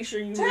through. You make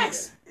sure you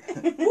text.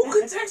 Who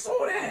could text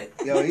all that?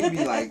 Yo, he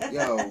be like,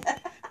 yo.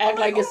 Act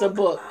like it's a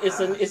book.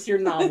 It's your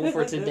novel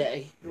for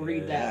today.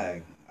 Read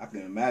that. I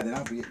can imagine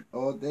I'll be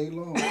all day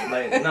long.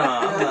 Like, I'm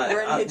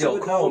not. Yo,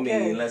 call me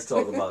and let's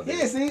talk about this.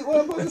 Yeah, see what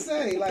I'm supposed to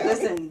say. Like,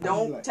 listen,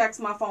 don't text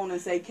my phone and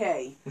say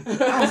K.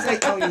 I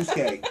don't use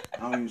K.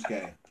 I don't use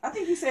K. I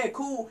think you said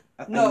cool.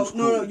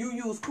 No, you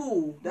use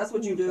cool. That's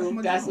what you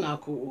do. That's not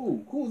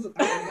cool.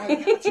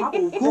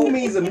 Cool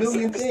means a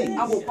million things.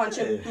 I will punch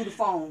it through the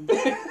phone.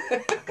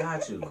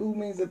 Got you. Cool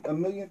means a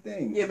million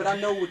things. Yeah, but I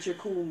know what your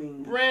cool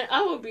means. Brent,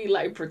 I would be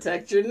like,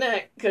 protect your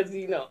neck, because,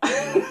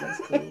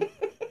 That's cool.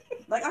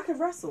 Like, I could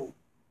wrestle.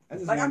 I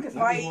could fight. I just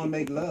want to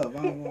make love.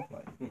 I don't want to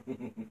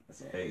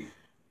fight. Hey.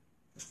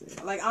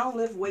 Like, I don't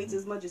lift weights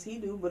as much as he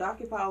do, but I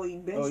could probably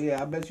bench. Oh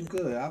yeah, I bet you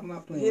could. I'm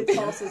not playing. Hip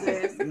toss his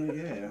ass.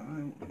 Yeah,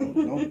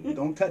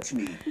 don't touch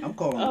me. I'm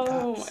calling the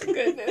cops. Oh my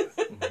goodness.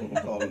 I'm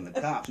calling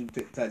the cops. You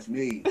touch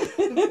me.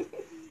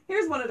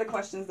 Here's one of the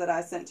questions that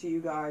I sent to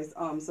you guys,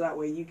 so that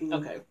way you can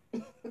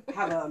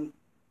have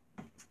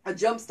a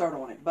jump start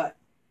on it. But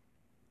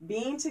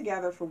being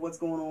together for what's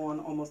going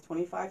on almost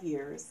 25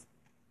 years,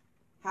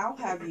 how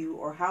have you,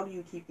 or how do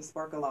you keep the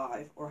spark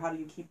alive, or how do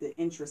you keep the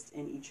interest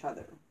in each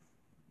other?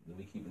 Are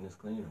we keeping this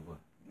clean or what?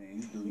 Man,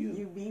 you do you.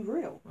 You be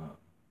real.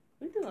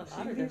 We do a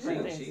lot of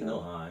different things. She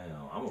know how I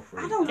am. I'm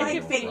afraid. I don't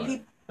like fake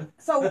people.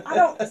 So I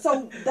don't.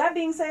 So that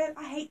being said,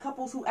 I hate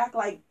couples who act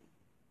like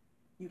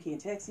you can't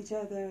text each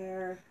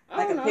other,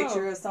 like a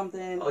picture or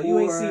something. Oh, you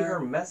ain't see her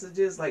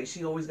messages? Like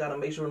she always got to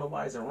make sure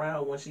nobody's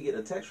around when she get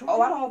a text from you?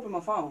 Oh, I don't open my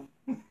phone.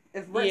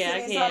 If Brett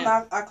sends me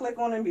something, I click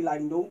on it and be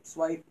like, nope,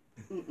 swipe.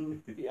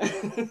 Yeah.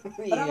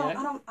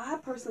 But I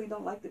personally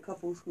don't like the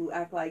couples who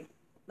act like.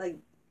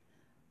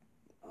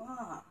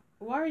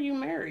 Why are you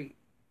married?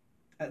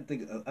 I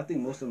think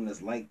most of them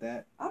that's like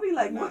that. I'll be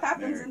like, what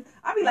happens?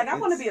 I'll be like, I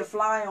want to be a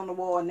fly on the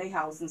wall in their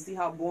house and see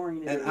how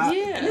boring it is.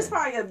 And it's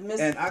probably a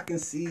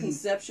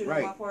misconception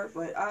on my part,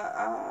 but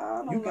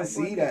I don't. You can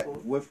see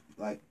that with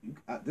like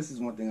this is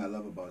one thing I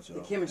love about y'all.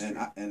 The chemistry.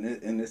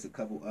 And there's a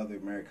couple other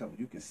married couples.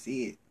 You can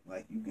see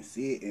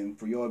it, and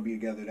for y'all to be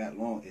together that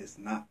long, it's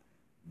not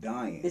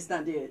dying. It's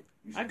not dead.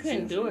 I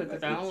couldn't do it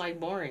because I don't like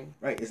boring.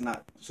 Right, it's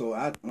not.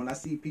 So when I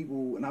see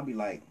people, and I'll be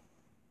like.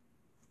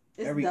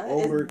 Every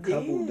older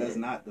couple does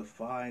not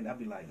define. I'd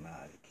be like, nah,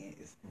 it can't.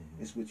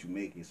 It's what you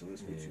make it, so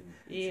it's what you.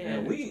 Yeah,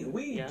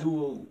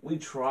 we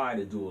try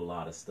to do a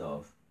lot of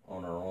stuff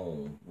on our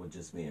own with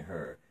just me and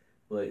her,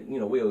 but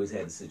we always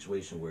had the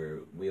situation where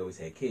we always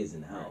had kids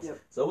in the house,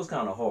 so it was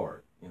kind of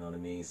hard. You know what I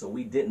mean? So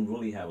we didn't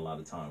really have a lot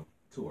of time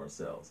to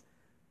ourselves,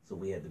 so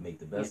we had to make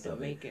the best of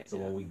it. So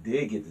when we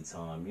did get the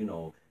time,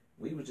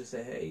 we would just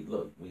say, hey,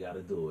 look, we got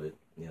to do it.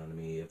 You know what I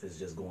mean? If it's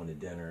just going to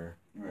dinner,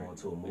 going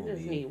to a movie. We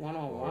just need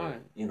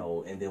one-on-one.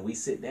 And then we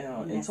sit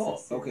down and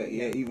talk. Okay,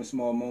 yeah, even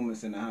small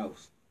moments in the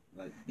house.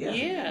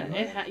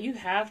 You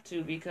have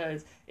to,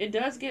 because it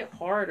does get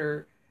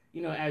harder,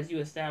 as you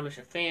establish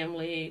a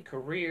family,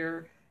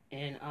 career,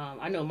 and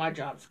I know my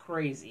job's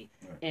crazy,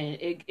 and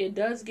it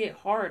does get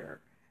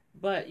harder,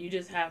 but you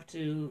just have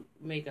to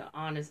make an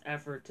honest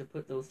effort to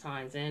put those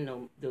times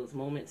in, those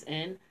moments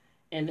in,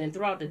 And then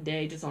throughout the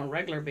day, just on a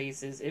regular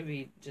basis, it'd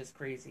be just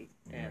crazy.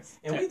 Yes.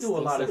 And we do a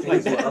lot of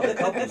things with other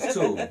couples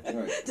too.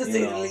 Right. To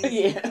say the least.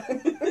 Yeah.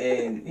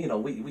 And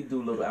we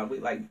do little. We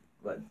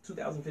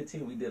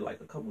 2015 we did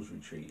like a couples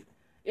retreat.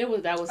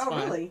 That was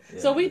fun. Really? Yeah.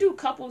 So we do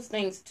couples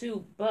things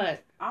too,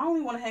 but I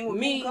only want to hang with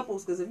cool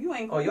couples because if you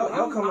ain't cool,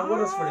 y'all coming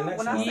with us for the next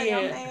when one. I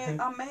say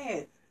I'm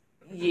mad.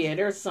 Yeah,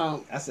 there's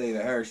some. I say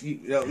to her,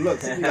 look.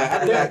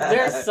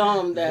 There's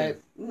some that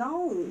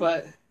no,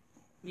 but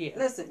yeah.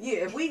 Listen,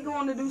 if we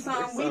going to do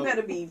something, we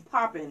better be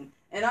popping.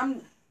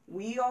 And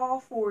we all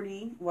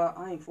 40. Well,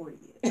 I ain't 40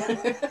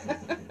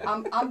 yet.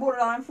 I'm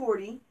borderline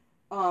 40.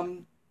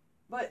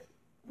 But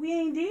we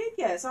ain't did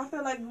yet, so I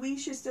feel like we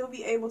should still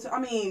be able to. I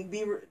mean,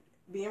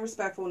 being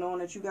respectful, knowing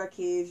that you got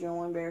kids, you don't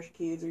want to embarrass your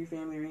kids or your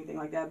family or anything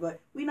like that. But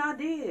we not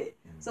dead,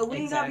 so we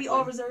ain't gotta be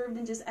all reserved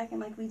and just acting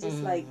like we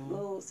just like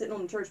sitting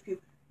on the church pew.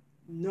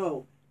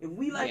 No, if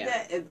we like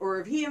that, or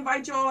if he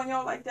invite y'all and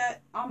y'all like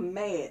that, I'm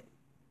mad.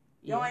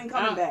 Y'all ain't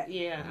coming back.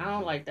 Yeah, I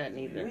don't like that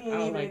neither. We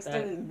ain't even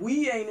extending.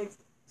 We ain't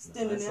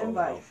extending the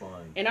invite.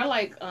 And I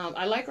like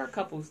our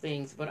couples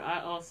things, but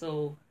I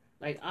also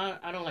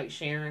I don't like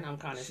sharing. I'm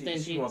kind of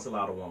stingy. She wants a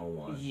lot of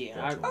one-on-one.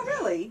 Yeah. Oh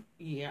really?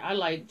 Yeah, I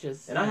like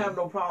just. And I have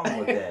no problem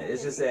with that.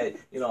 It's just that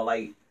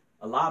like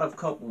a lot of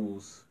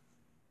couples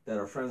that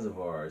are friends of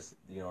ours,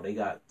 they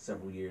got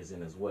several years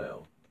in as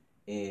well,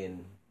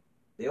 and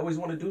they always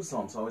want to do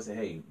something. So I always say,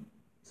 hey,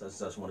 such and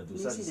such want to do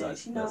such and such.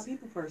 She's not a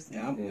people person.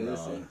 Yeah,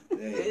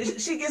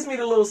 she gives me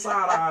the little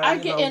side eye.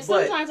 And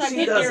sometimes I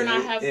get there and I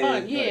have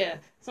fun. Yeah.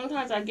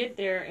 Sometimes I get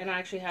there and I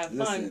actually have fun.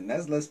 Listen,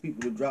 that's less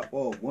people to drop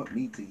off. Want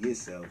me to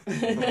yourself. We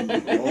can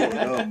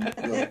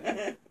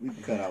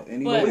cut out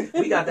anyway.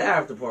 We got the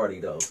after party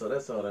though, so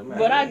that's all that matters.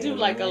 But I do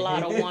like a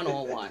lot of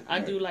one-on-one. I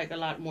do like a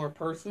lot more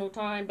personal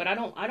time, but I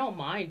don't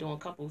mind doing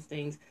couples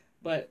things.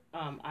 But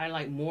I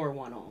like more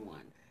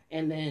one-on-one.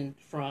 And then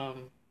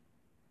from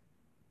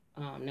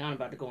now I'm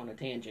about to go on a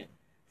tangent.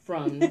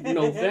 From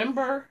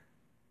November.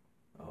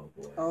 Oh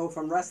boy. Oh,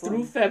 from wrestling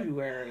through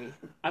February,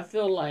 I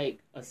feel like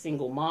a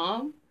single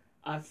mom.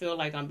 I feel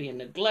like I'm being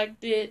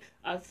neglected.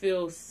 I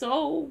feel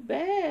so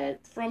bad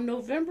from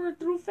November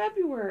through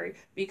February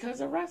because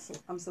of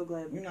wrestling. I'm so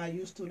glad you're not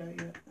used to that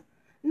yet.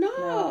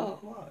 No.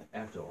 Why?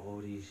 After all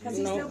these years, because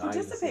he still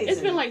participates. It's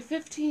been like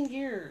 15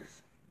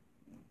 years.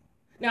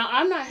 Now,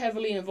 I'm not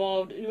heavily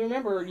involved. You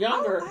remember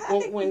younger,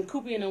 when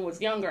Koopy and them was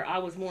younger, I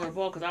was more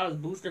involved because I was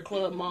Booster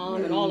Club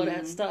mom and all of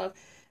that stuff.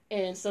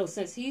 And so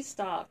since he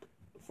stopped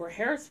for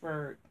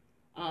Harrisburg,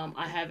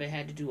 I haven't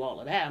had to do all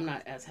of that. I'm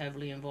not as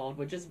heavily involved,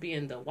 but just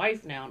being the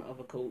wife now of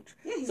a coach.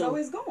 Yeah, he's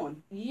always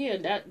going. Yeah,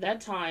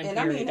 that time and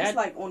period. I mean, it's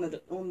like on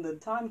the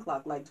time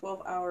clock, like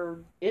 12-hour.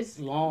 It's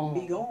long.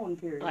 Be gone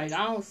period. Like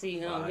I don't see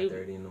him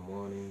 5:30 in the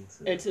morning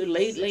until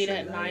late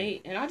at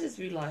night, and I just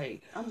be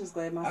like, I'm just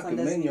glad my son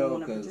doesn't even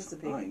want to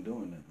participate. I ain't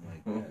doing nothing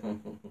like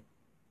that.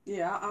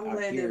 Yeah, I'm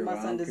glad that my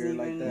son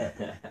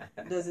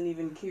doesn't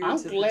even care.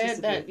 I'm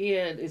glad that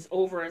it's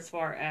over as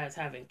far as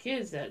having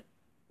kids that.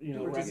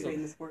 Wrestle.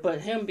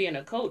 But him being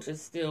a coach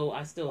is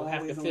I still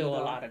have to feel a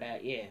lot of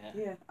that. Yeah.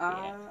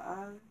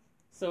 Yeah.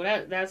 So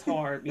that's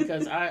hard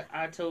because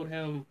I told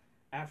him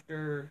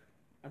after,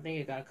 I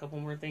think it got a couple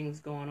more things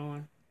going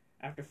on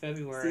after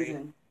February.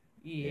 Season.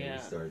 Yeah.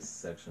 We start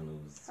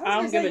sectionals.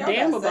 I don't give a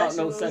damn about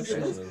no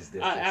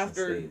sectionals.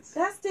 After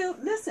that's still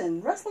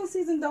wrestling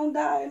season don't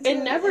die.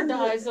 It never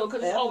dies though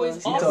because it's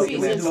always off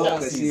season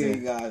stuff.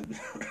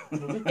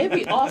 It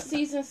be off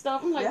season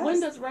stuff. I'm like,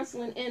 when does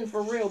wrestling end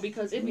for real?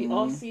 Because it be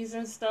off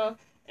season stuff,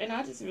 and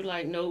I just be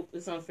like, nope,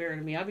 it's unfair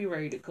to me. I be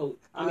ready to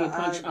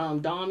punch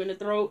Dom in the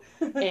throat,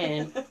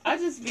 and I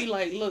just be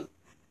like, look,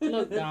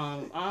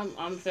 Dom,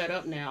 I'm fed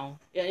up now.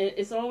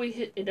 It's always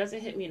it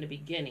doesn't hit me in the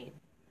beginning.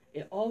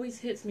 It always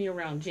hits me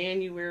around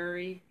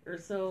January or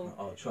so.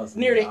 Oh, trust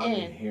me. Near the I've end.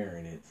 been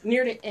hearing it.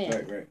 Near the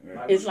end.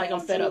 Right. It's like I'm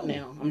fed up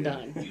now. I'm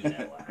done. I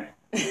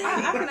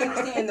can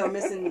understand though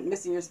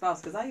missing your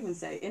spouse because I even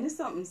say, and it's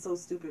something so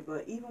stupid,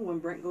 but even when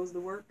Brent goes to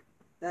work,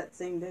 that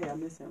same day I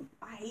miss him.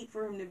 I hate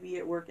for him to be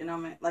at work and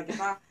I'm at, like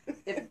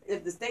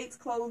if the state's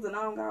closed and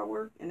I don't got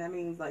work and that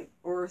means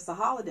or it's a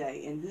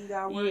holiday and he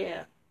got work.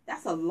 Yeah.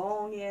 That's a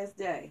long ass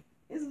day.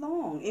 It's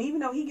long. And even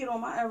though he get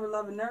on my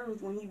ever-loving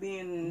nerves when he be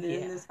in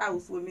this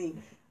house with me.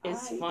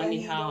 It's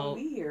funny how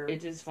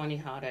it's just funny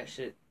how that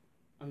shit,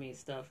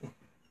 stuff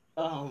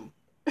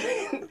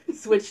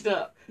switched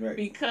up. Right.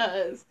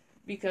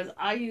 Because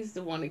I used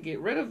to want to get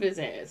rid of his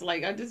ass.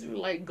 Like I just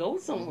go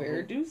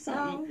somewhere, do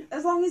something. No,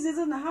 as long as he's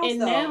in the house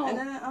and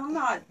then I'm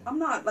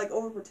not like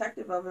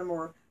overprotective of him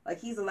or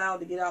like he's allowed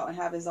to get out and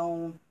have his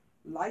own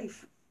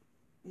life.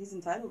 He's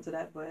entitled to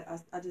that, but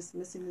I just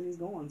miss him when he's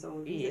gone.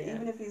 So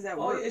even if he's at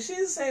work. Oh, she's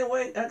the same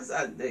way.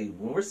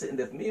 When we're sitting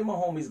there, if me and my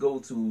homies go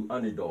to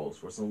Underdogs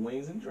for some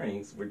wings and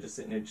drinks, we're just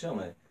sitting there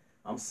chilling.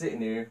 I'm sitting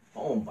there,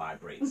 phone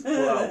vibrates.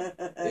 Pull out.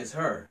 It's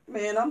her.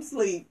 Man, I'm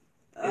asleep.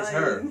 It's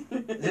her.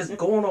 Just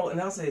going on. And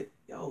I say,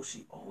 yo,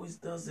 she always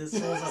does this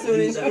as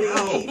soon as I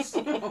leave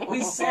the house.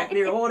 We sat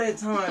there all that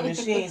time and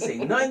she ain't say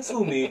nothing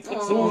to me. As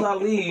soon as I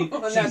leave,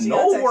 she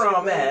know where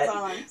I'm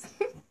at.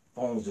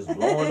 phone's just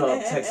blowing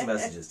up, text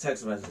messages.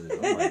 I'm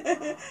like,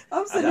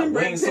 I'm I got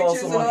wing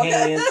sauce in my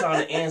hand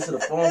trying to answer the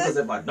phone because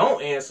if I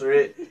don't answer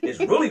it, it's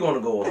really going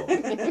to go off.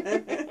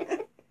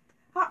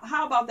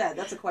 How about that?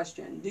 That's a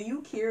question. Do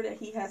you care that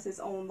he has his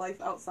own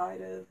life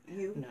outside of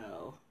you?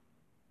 No.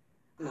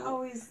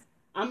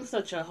 I'm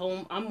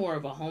more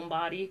of a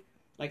homebody.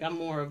 Like I'm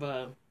more of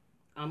a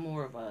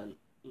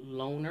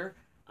loner.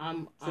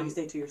 You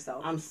stay to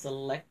yourself. I'm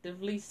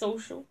selectively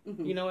social.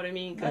 Mm-hmm. You know what I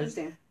mean? I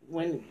understand.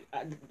 When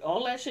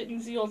all that shit you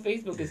see on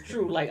Facebook is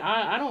true. Like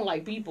I don't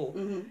like people,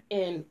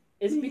 and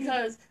it's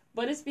because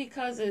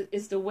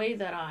it's the way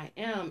that I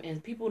am,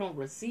 and people don't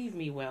receive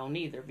me well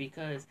neither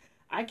because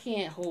I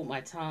can't hold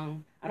my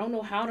tongue. I don't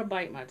know how to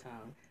bite my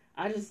tongue.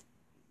 I just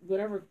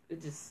whatever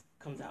it just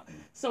comes out.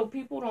 So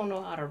people don't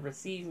know how to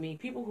receive me.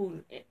 People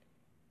who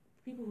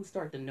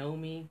start to know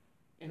me.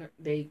 And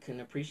they can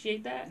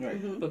appreciate that,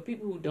 right. But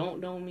people who don't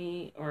know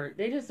me or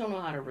they just don't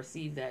know how to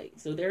receive that.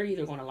 So they're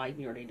either going to like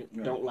me or they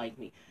don't like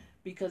me,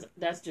 because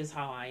that's just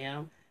how I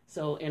am.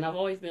 So, and I've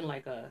always been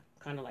like a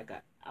kind of like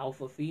a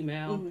alpha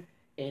female,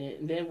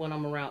 and then when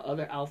I'm around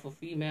other alpha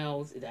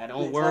females, that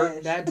don't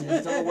work. That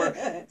just don't work.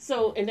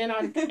 So, and then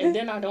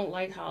I don't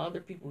like how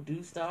other people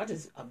do stuff. I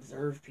just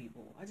observe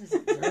people.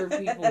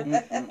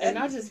 And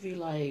I just be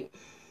like,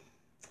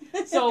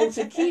 so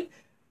to keep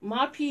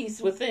my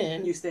peace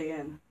within, you stay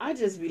in. I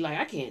just be like,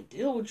 I can't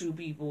deal with you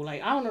people.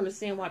 Like, I don't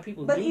understand why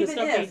people do the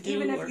stuff they do.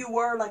 Even if you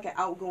were like an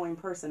outgoing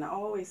person, I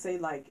always say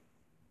like,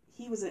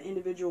 he was an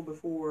individual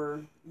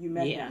before you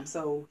met him,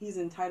 so he's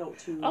entitled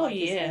to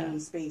his own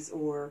space.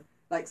 Or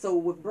like, so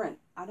with Brent,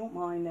 I don't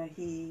mind that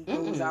he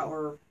goes out,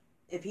 or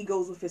if he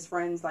goes with his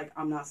friends, like,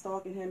 I'm not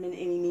stalking him in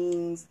any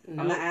means.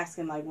 Nope. I'm not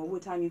asking like, well,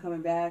 what time you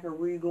coming back, or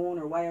where you going,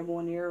 or why you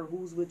going there, or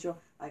who's with you.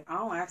 Like, I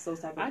don't ask those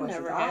type of questions. I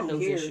never had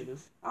those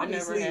issues. I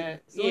never had.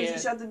 As soon as you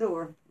shut the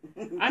door.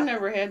 I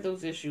never had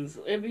those issues.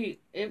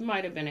 It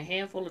might have been a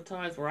handful of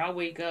times where I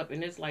wake up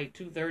and it's like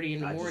 2:30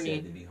 in the morning. I just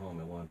had to be home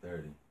at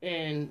 1:30.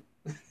 And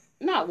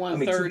not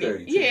 1:30.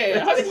 2:30.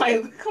 Yeah, I was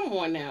like, come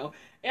on now.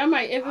 I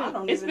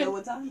don't even know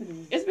what time it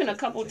is. It's been a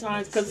couple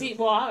times because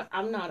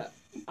I'm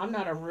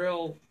not a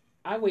real.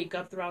 I wake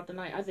up throughout the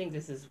night. I think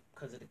this is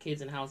because of the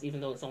kids in the house, even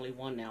though it's only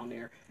one down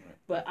there. Right.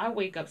 But I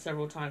wake up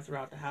several times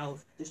throughout the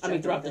house.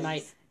 Throughout the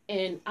night.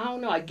 And I don't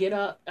know, I get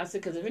up. I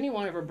said, because if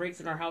anyone ever breaks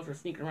in our house or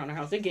sneaking around our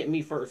house, they get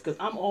me first. Because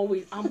I'm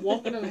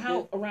walking in the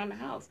house, around the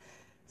house.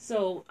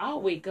 So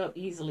I'll wake up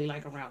easily,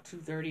 like around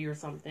 2:30 or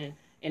something.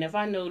 And if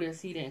I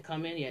notice he didn't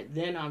come in yet,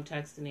 then I'm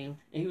texting him.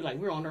 And he was like,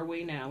 we're on our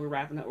way now. We're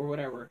wrapping up or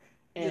whatever.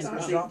 And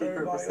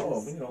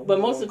but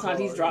most of the time,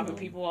 he's dropping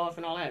people off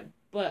and all that.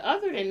 But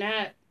other than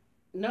that,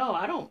 no,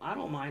 I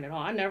don't mind at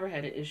all. I never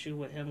had an issue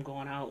with him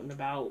going out and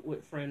about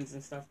with friends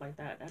and stuff like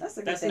that.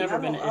 That's never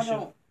been an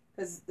issue.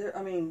 Because,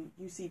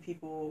 you see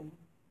people,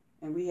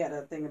 and we had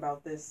a thing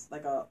about this,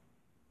 like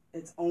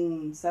its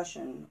own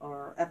session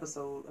or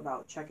episode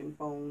about checking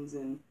phones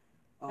and...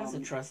 that's a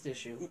trust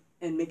issue.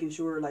 And making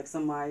sure, like,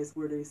 somebody's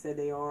where they said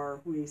they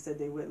are, who they said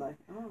they would, like,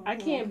 I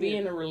can't be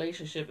in a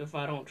relationship if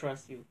I don't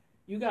trust you.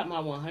 You got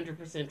my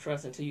 100%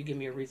 trust until you give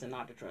me a reason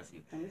not to trust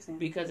you. I understand.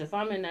 Because if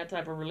I'm in that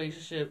type of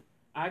relationship,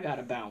 I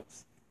gotta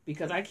bounce.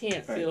 Because I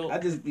can't feel I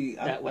just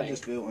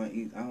feel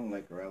uneasy. I don't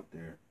like her out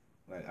there.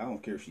 Like, I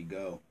don't care if she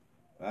go.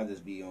 I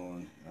just be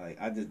on, like,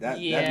 that'd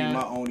be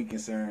my only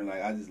concern. Like,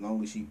 as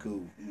long as she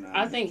cool. You know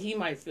I think he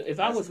might feel, if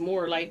I was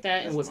more like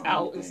that and was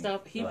out and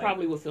stuff, he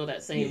probably would feel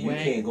that same way.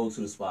 You can't go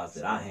to the spots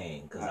that I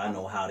hang because I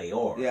know how they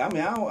are. Yeah, I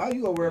mean,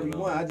 you go wherever you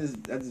want. I just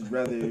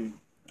rather.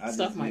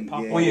 Stuff might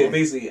pop up. Well, yeah,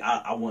 basically,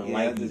 I wouldn't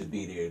like you to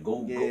be there. Go,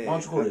 why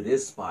don't you go to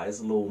this spot?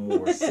 It's a little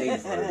more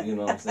safer, you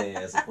know what I'm saying,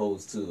 as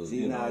opposed to,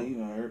 See,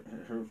 her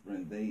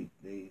friends, they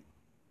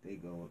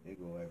go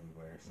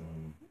everywhere. So.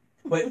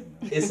 But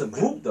it's a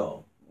group,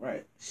 though.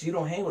 Right. She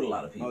don't hang with a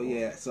lot of people. Oh,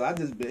 yeah. So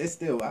it's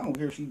still, I don't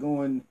care if she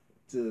going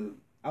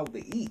out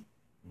to eat.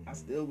 I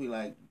still be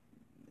like,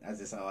 that's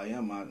just how I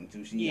am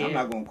until I'm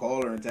not going to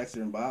call her and text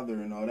her and bother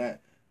her and all that.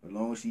 As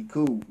long as she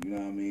cool, you know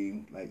what I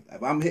mean? Like,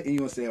 if I'm hitting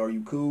you and say, are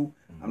you cool?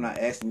 I'm not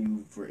asking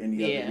you for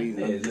any other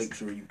reason. I'm just making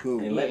sure you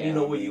cool. And let me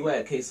know where you at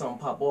in case something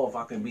pop off.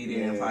 I can be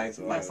there in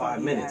like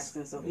 5 minutes.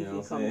 So he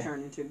can come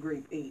turn into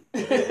grape 8.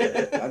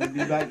 I just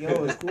be like,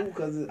 yo, it's cool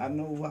because I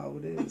know how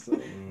it is. So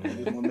I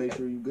just want to make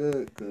sure you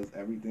good because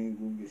everything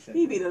will get shut.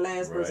 He be the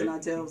last person I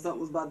tell if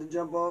something was about to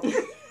jump off.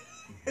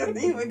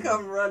 He would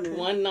come running.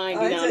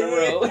 190 down the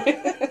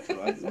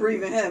road. So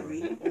breathing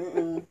heavy.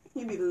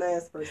 He be the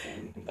last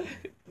person.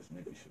 Just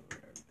making sure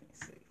everything's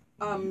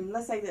safe.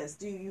 Let's say this.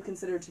 Do you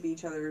consider to be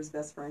each other's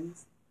best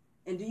friends?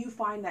 And do you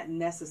find that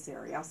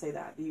necessary? I'll say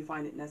that. Do you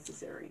find it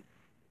necessary?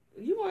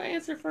 You want to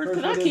answer first?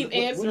 Because I keep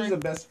answering. What is a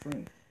best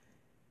friend?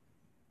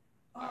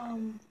 I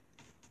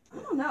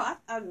don't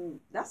know.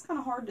 That's kind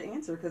of hard to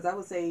answer because I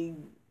would say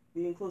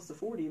being close to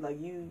 40, like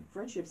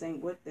friendships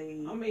ain't what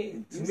they. I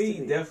mean, to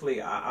me,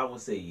 definitely, I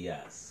would say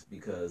yes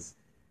because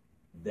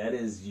that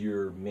is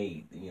your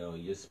mate,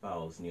 your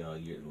spouse, your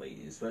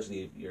lady,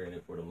 especially if you're in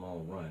it for the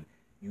long run.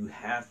 You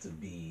have to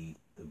be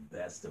the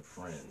best of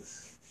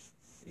friends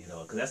You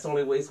know, because that's the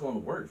only way it's going to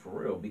work for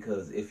real.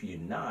 Because if you're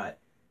not,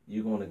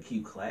 you're going to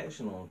keep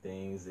clashing on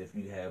things if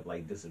you have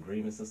like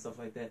disagreements and stuff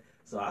like that.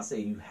 So I say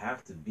you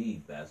have to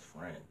be best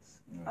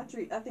friends. I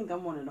think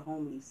I'm one of the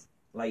homies.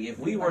 Like if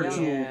we were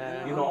to,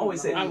 you know,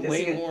 always say I'm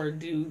way more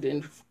dude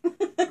than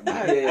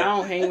I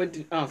don't hang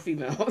with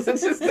females.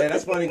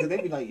 That's funny because they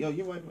be like, yo,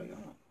 you might be like,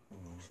 oh.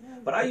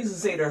 But I used to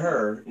say to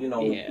her, you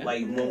know,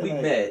 like when we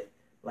met,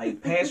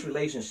 like past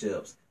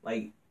relationships,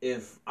 like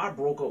if I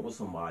broke up with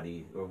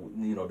somebody or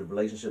you know the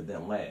relationship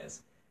didn't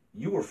last,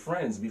 you were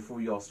friends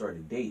before y'all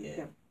started dating.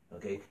 Yeah.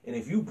 Okay, and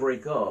if you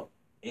break up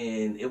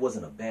and it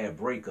wasn't a bad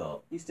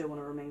breakup, you still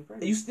want to remain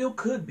friends. You still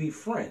could be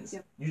friends.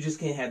 Yep. You just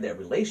can't have that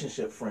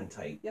relationship friend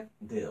type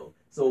deal.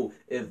 So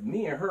if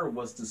me and her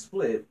was to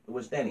split,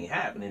 which that ain't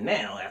happening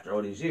now after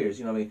all these years,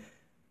 you know what I mean?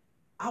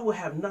 I would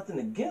have nothing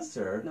against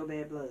her. No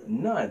bad blood.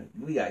 None.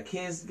 We got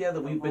kids together.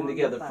 We've been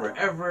together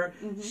forever.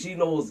 Mm-hmm. She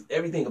knows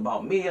everything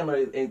about me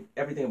and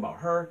everything about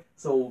her.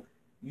 So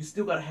you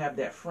still got to have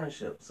that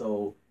friendship.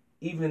 So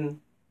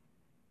even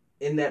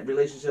in that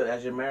relationship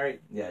as you're married,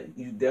 yeah,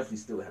 you definitely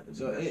still have to be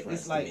best friends.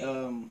 It's like,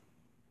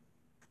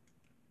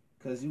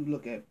 because you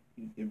look at,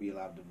 there'd be a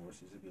lot of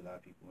divorces, there'd be a lot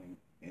of people,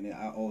 and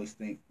I always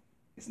think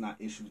it's not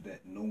issues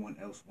that no one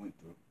else went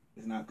through.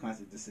 It's not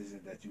conscious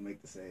decisions that you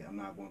make to say, I'm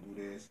not going to do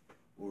this,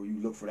 or you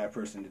look for that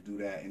person to do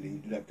that, and then you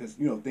do that, because,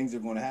 you know, things are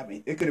going to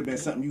happen. It could have been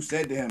something you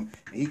said to him,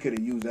 and he could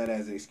have used that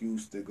as an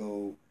excuse to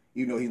go,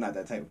 even though he's not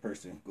that type of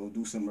person, go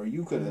do something, or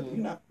you could have, you're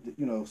not,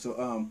 you know,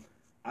 so,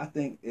 I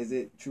think, is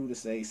it true to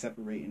say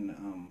separating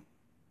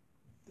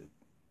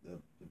the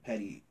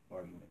petty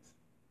arguments,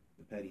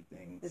 the petty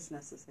things? It's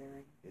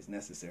necessary. It's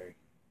necessary.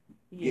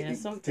 Yeah,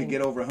 to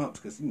get over humps,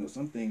 because you know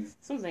some things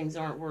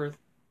aren't worth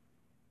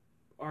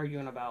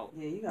arguing about.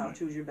 Yeah, you gotta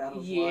choose your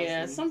battles.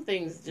 Yeah, wisely. Some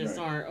things just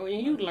aren't. I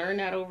mean, you learn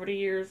that over the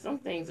years. Some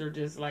things are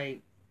just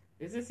like,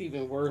 is this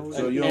even worth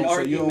an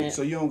argument?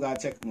 So you don't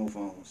gotta check no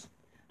phones.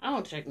 I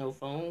don't check no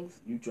phones.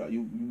 You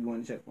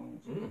want to check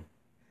phones?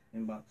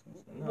 Inbox and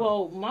stuff. No.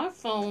 Well, my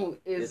phone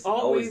is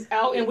always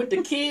out and with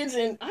the kids,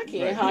 and I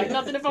can't hide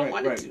nothing if I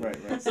wanted to.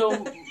 Right.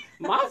 So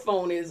my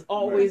phone is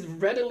always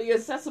readily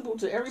accessible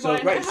to everybody.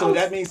 In the house. So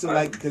that means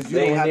because you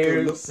don't have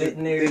to look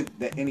sitting there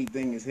that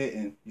anything is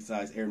hitting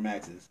besides Air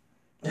Maxes.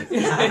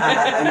 Anything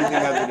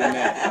other than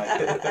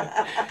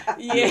that,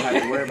 you don't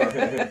have to worry about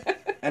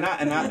that. And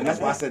that's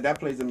why I said that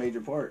plays a major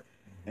part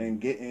in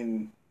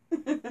getting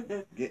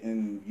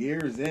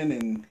years in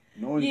and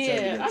knowing each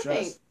other and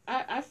trust.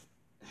 I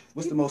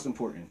What's the most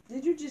important?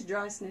 Did you just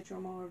dry snitch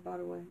on Marv, by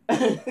the way?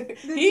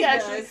 He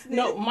actually,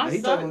 no, my son.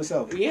 He told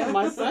himself. Yeah,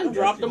 my son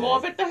dropped him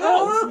off at the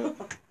house.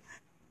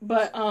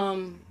 But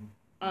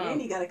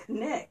and he got to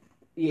connect.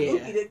 Yeah,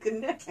 Lucky to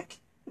connect.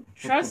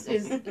 Trust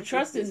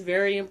is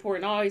very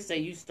important. I always say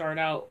you start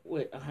out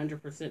with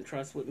 100%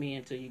 trust with me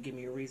until you give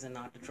me a reason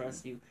not to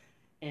trust you,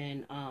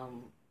 and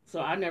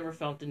so I never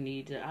felt the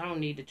need to. I don't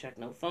need to check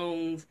no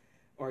phones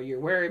or your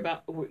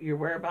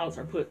whereabouts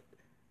or put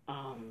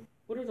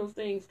what are those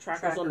things?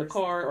 Trackers on the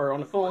car or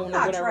on the phone I'm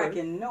not or whatever.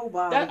 Tracking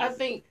nobody.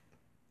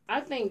 I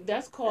think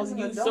that's causing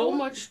you so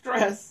much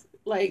stress.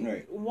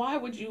 Like, why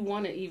would you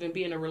want to even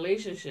be in a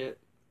relationship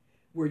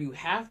where you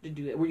have to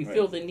do it, where you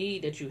feel the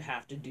need that you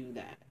have to do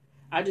that?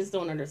 I just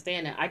don't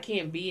understand that. I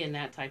can't be in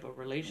that type of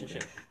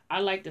relationship. Okay.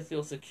 I like to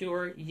feel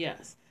secure,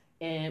 yes,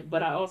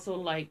 but I also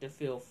like to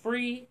feel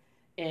free,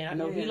 and I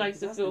know he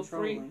likes to feel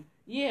free.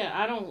 Yeah,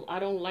 I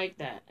don't like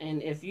that.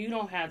 And if you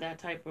don't have that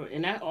type of,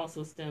 and that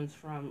also stems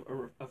from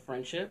a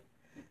friendship.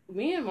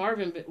 Me and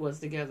Marvin was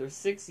together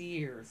 6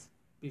 years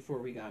before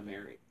we got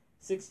married.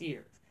 6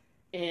 years.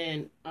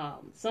 And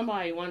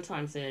somebody one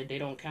time said they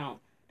don't count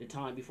the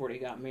time before they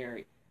got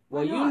married.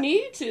 Well, you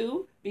need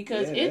to,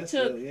 because it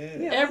took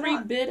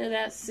every bit of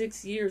that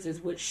 6 years is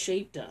what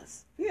shaped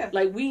us. Yeah.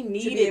 Like, we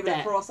needed to be able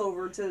to cross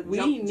over to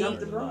jump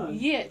the broom.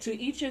 Yeah, to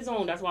each his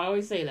own. That's why I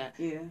always say that.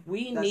 Yeah.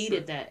 We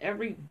needed that.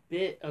 Every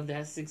bit of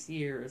that 6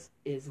 years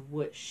is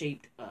what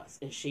shaped us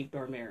and shaped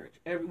our marriage.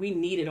 We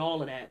needed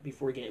all of that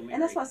before getting married.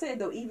 And that's why I said,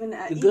 though, even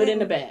the good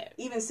and the bad.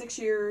 Even 6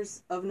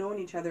 years of knowing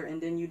each other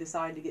and then you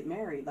decide to get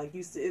married. Like,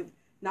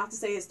 not to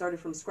say it started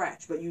from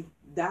scratch, but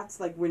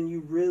that's like when you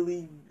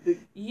really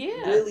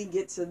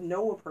get to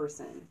know a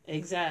person.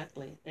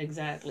 Exactly.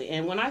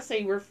 And when I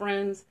say we're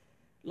friends,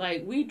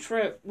 like, we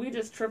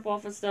just trip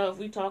off of stuff,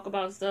 we talk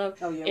about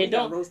stuff. Oh yeah, we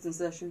got roasting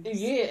sessions.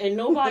 Yeah, and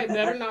nobody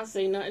better not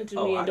say nothing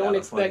to me and don't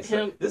expect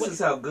him. This is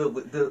how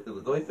good,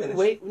 go ahead, finish.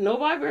 Wait,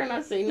 nobody better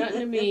not say nothing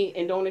to me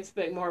and don't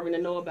expect Marvin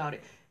to know about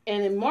it.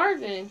 And in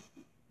Marvin,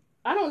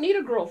 I don't need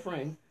a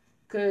girlfriend,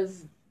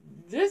 because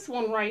this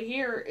one right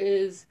here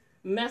is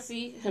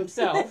messy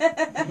himself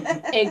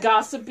and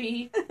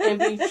gossipy and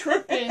be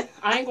tripping.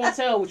 I ain't gonna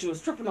tell what you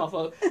was tripping off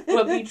of,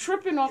 but be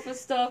tripping off of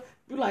stuff.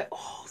 Be like,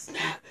 oh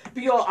snap,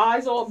 be your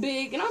eyes all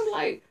big, and I'm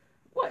like,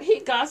 what? He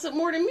gossip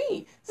more than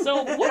me.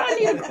 So what I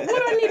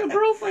need a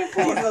girlfriend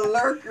for? He's a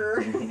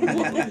lurker.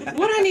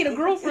 What I need a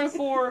girlfriend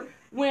for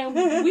when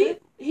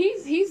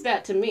he's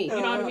that to me.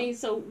 You know what I mean?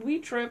 So we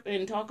trip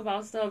and talk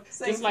about stuff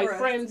just like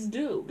friends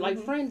do. Like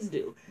friends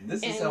do.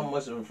 This is how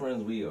much of a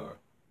friends we are.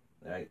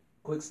 Right?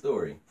 Quick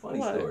story.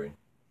 Funny story.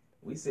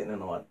 We sitting in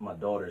my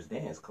daughter's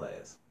dance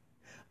class.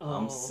 Oh.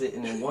 I'm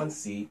sitting in one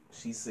seat.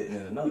 She's sitting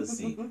in another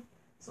seat.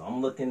 So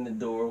I'm looking in the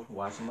door,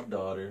 watching my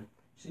daughter.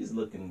 She's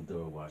looking in the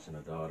door, watching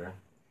her daughter.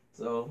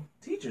 So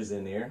teacher's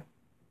in there.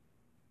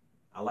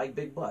 I like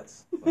big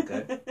butts.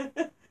 Okay.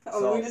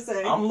 So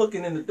I'm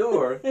looking in the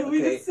door.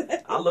 Okay.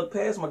 I look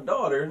past my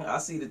daughter. I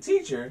see the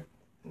teacher.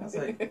 And I was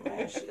like,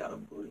 man, she got a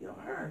booty on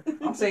her.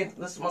 I'm saying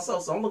this to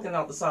myself, so I'm looking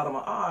out the side of my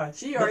eye,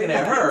 looking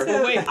at her.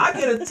 I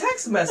get a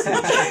text message.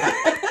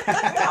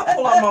 I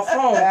pull out my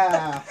phone.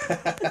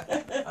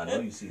 I know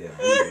you see that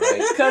booty,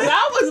 right? Because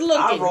I was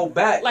looking. I wrote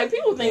back. Like,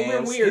 people think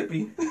we're weird.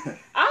 Skippy.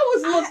 I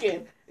was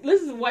looking.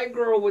 This is a white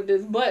girl with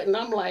this butt, and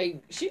I'm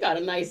like, she got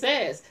a nice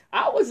ass.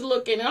 I was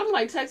looking, and I'm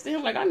like texting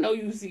him, like, I know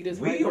you see this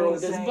white girl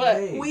with this butt.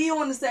 Page. We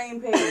on the same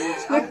page.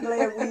 I'm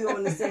glad we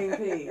on the same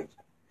page.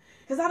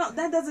 Because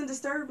that doesn't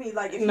disturb me.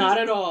 Like, if not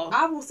at all.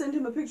 I will send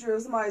him a picture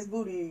of somebody's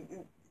booty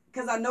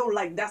because I know,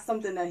 like, that's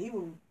something that he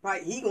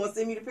gonna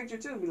send me the picture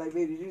too. Be like,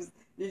 baby,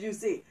 did you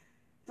see?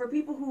 For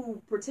people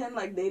who pretend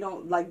like they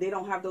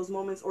don't have those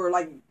moments, or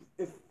like,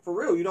 if for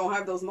real you don't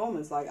have those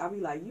moments, like, I'll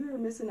be like, you're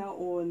missing out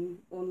on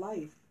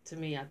life. To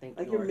me, I think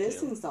like you're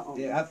missing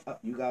something. Yeah,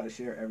 you got to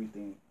share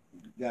everything.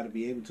 You got to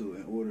be able to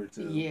in order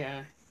to.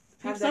 Yeah.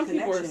 Some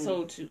people are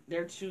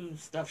they're too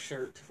stuffed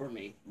shirt for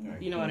me.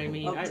 Right. You know what I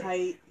mean?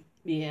 Uptight.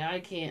 Yeah, I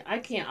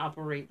can't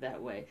operate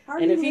that way. How are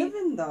you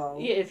living, though?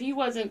 Yeah, if he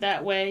wasn't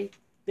that way,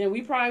 then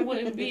we probably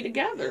wouldn't be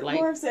together. Like,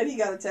 Marv said he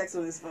got a text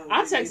on his phone.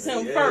 I text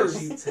him first.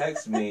 She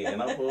texted me,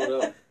 and I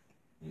pulled up.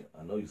 Yeah,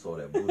 I know you saw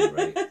that booty,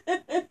 right?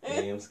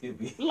 Damn,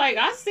 Skippy. Like,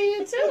 I see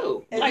it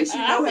too. Like,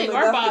 I think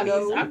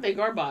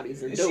our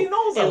bodies are dope. She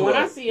knows. And when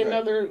I see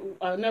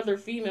another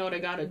female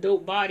that got a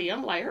dope body,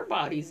 I'm like, her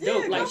body's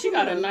dope. Like, she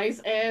got a nice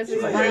ass.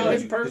 It's round.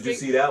 It's perfect. Did you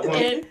see that one?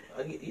 And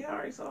yeah, I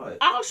already saw it.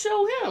 I'll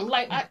show him.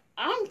 Like,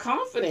 I'm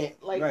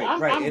confident. Like,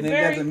 I'm and very,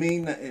 it doesn't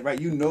mean that,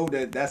 right. You know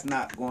that's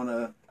not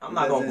gonna. I'm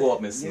not gonna go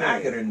up and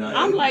smack it or nothing.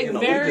 I'm like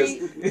very.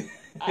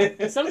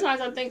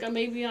 Sometimes I think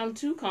maybe I'm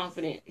too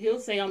confident. He'll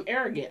say I'm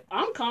arrogant.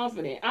 I'm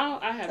confident.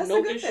 I have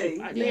no issue.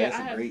 That's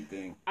a great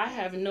thing. I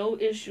have no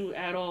issue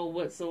at all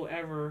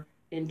whatsoever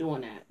in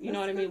doing that. You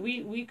know what I mean?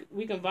 We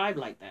can vibe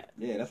like that.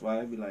 Yeah, that's why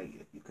I'd be like,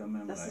 if you come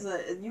in,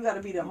 you got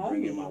to be the homie.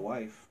 Bring in my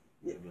wife.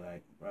 You'd be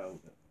like, bro.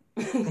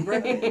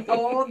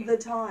 All the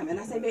time, and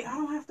I say, babe, I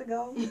don't have to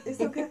go.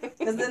 It's okay,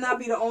 because then I'll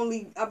be the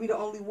only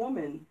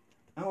woman.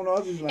 I don't know.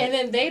 I just like, and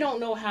then they don't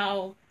know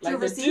how, like,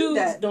 the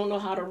dudes don't know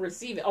how to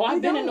receive it. Oh,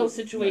 I've been in those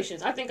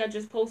situations. I think I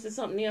just posted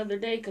something the other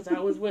day because I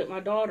was with my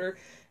daughter,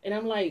 and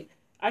I'm like,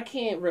 I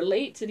can't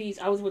relate to these.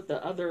 I was with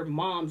the other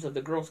moms of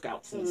the Girl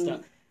Scouts and stuff.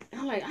 And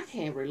I'm like, I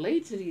can't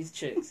relate to these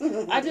chicks.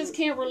 I just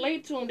can't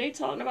relate to them. They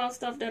talking about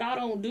stuff that I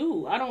don't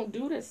do. I don't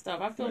do this stuff.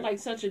 I feel like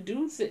such a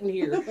dude sitting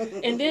here.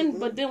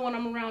 But then when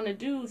I'm around the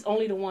dudes,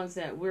 only the ones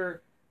that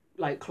we're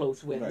like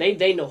close with,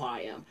 they know how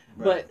I am.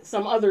 But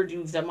some other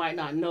dudes that might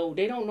not know,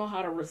 they don't know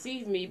how to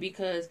receive me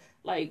because,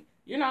 like,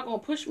 you're not going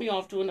to push me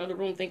off to another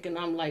room thinking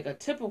I'm like a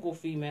typical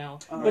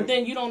female. But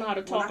then you don't know how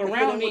to talk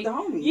around me.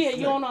 Yeah,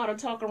 you don't know how to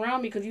talk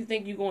around me because you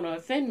think you're going to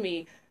offend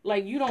me.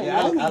 Like, you don't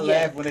know me I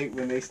yet. laugh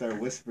when they start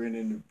whispering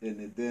in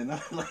the den. I'm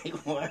like,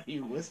 why are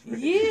you whispering?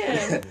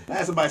 Yeah. I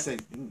had somebody say,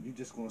 you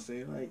just going to say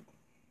it like...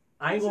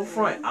 I ain't gonna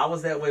front. I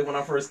was that way when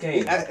I first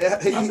came. I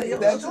said, yo,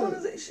 that's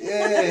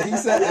yeah, he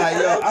said, like,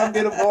 yo, I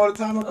get up all the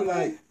time. I'll be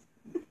like,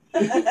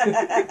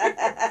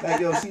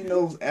 yo, she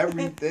knows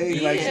everything.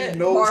 Yeah. Like, she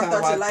knows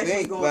how I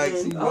think. Like,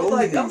 she knows I was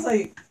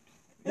like,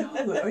 yo,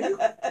 are you?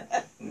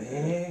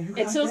 Man, you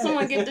until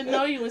someone get to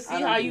know you and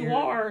see how you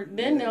are,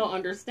 then they'll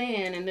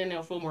understand and then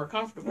they'll feel more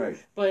comfortable. Right.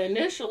 But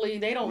initially,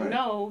 they don't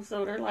know,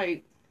 so they're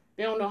like,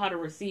 they don't know how to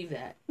receive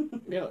that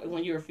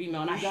when you're a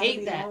female. And I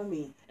hate that.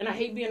 And I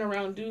hate being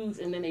around dudes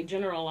and then they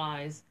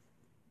generalize.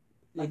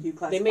 Like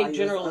they make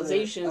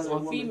generalizations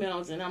on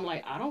females, and I'm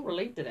like, I don't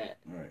relate to that.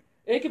 Right.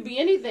 It could be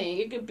anything.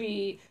 It could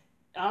be,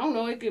 I don't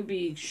know, it could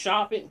be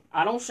shopping.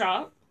 I don't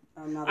shop.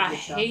 I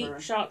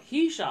hate shop.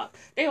 He shop.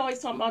 They always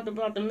talk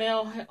about the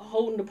male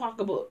holding the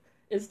pocketbook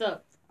and stuff.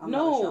 I'm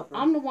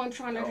the one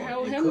trying to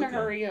tell him to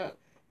hurry up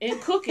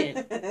and cooking.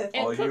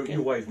 Cooking.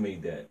 Your wife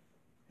made that.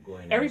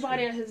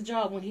 Everybody at his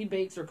job, when he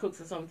bakes or cooks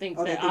or something,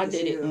 thinks that I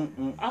did it.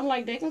 I'm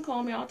like, they can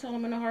call me. I'll tell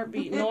them in a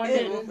heartbeat. No, I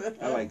didn't.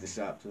 I like to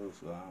shop too,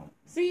 so I don't.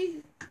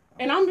 See?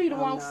 And I'm the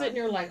one sitting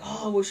there like,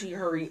 oh, will she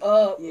hurry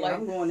up? Yeah, like,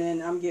 I'm going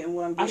in. I'm getting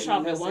what I'm getting. I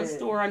shop at one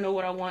store. I know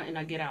what I want, and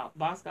I get out.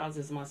 Boscov's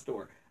is my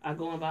store. I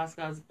go in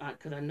Boscov's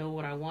because I know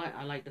what I want.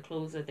 I like the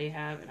clothes that they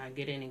have, and I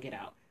get in and get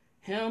out.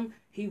 Him,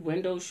 he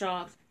window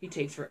shops. He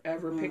takes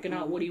forever picking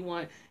out what he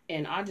wants,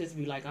 and I just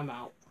be like, I'm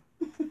out.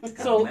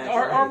 So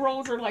our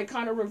roles are like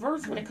kind of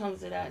reversed when it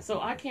comes to that.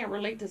 So I can't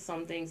relate to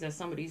some things that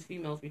some of these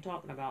females be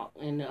talking about.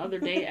 And the other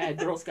day at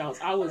Girl Scouts,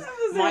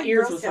 my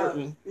ears was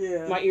hurting.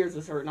 Yeah. My ears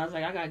was hurting. I was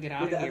like, I gotta get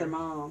out of here. With the other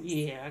moms.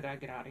 Yeah, I gotta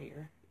get out of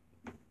here.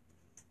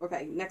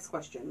 Okay, next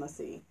question. Let's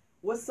see.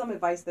 What's some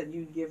advice that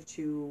you give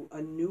to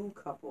a new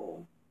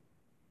couple,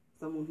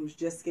 someone who's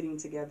just getting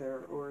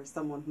together, or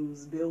someone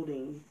who's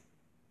building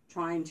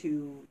trying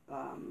to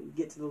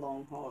get to the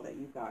long haul that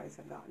you guys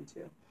have gotten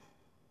to?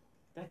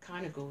 That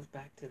kind of goes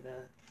back to the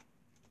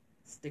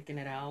sticking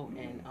it out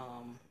and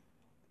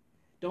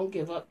don't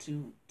give up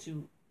too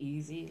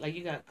easy. Like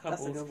you got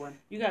couples, that's a good one.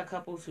 You got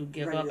couples who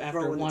give up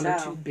after one or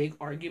two big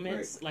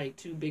arguments, right. Like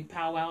 2 big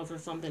powwows or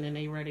something, and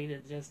they ready to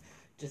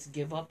just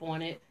give up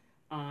on it.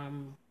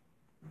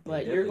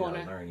 But you're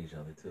gonna learn each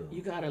other too.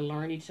 You gotta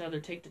learn each other.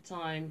 Take the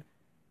time.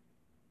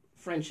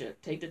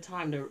 Friendship. Take the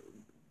time to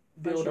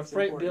build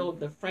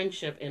the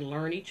friendship and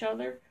learn each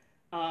other.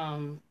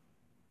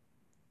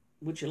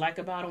 What you like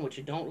about them, what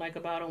you don't like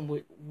about them,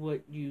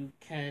 what you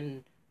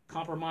can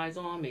compromise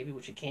on, maybe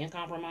what you can't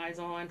compromise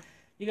on.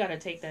 You got to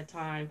take that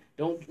time.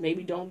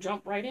 Don't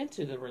jump right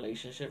into the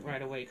relationship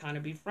right away. Kind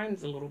of be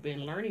friends a little bit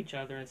and learn each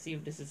other and see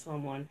if this is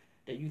someone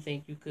that you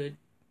think you could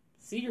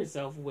see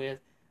yourself with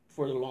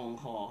for the long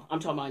haul. I'm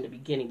talking about in the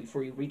beginning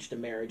before you reach the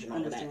marriage and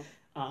all of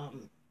that.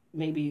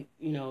 Maybe,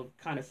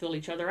 kind of fill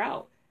each other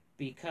out,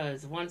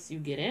 because once you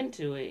get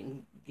into it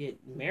and get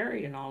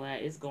married and all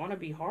that, it's going to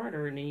be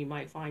harder, and then you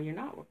might find you're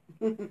not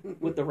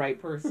with the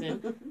right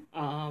person.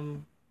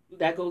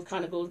 That goes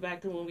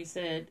back to when we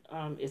said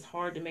it's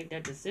hard to make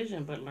that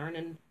decision, but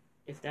learning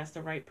if that's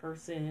the right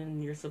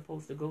person you're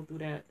supposed to go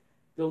through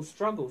those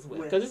struggles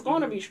with, because it's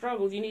going to be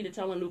struggles. You need to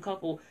tell a new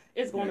couple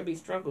it's going to be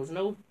struggles.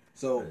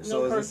 So is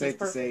it safe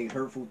to say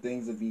hurtful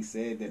things will be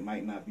said that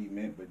might not be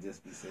meant but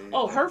just be said?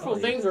 Oh, hurtful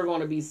things are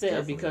going to be said.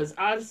 Definitely. Because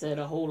I've said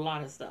a whole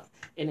lot of stuff.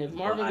 And if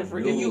Marvin can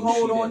forgive you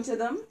hold on to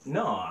them?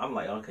 No, I'm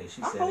like, okay,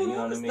 she said it, you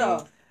know what I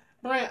mean?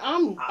 Brian,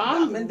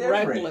 I'm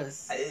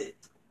reckless.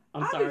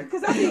 I'm sorry.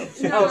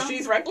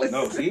 She's reckless?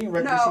 No, she ain't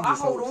reckless. No, I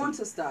hold on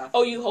to stuff.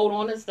 Oh, you hold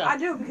on to stuff? I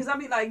do, because I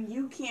mean, like,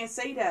 you can't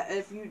say that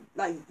if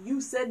you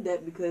said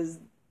that because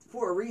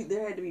for a reason,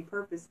 there had to be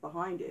purpose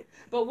behind it.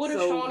 But what if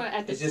Shauna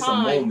at the time? It's just a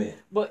moment.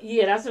 But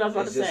yeah, that's what I was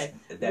about to say.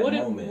 That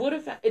moment. What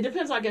if it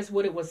depends? I guess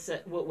what was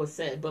said.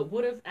 But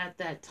what if at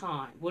that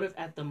time? What if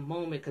at the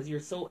moment? Because you're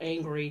so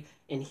angry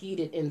and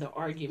heated in the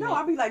argument. No,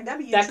 I'd be like,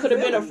 that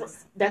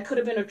could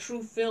have been a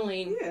true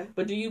feeling. Yeah.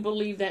 But do you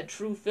believe that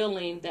true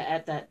feeling that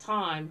at that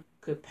time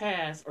could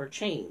pass or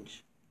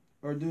change?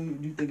 Or do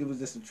you think it was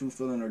just a true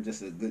feeling or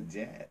just a good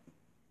jab?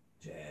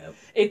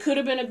 It could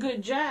have been a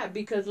good jab,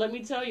 because let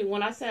me tell you,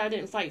 when I say I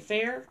didn't fight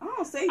fair, I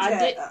don't say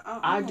jab.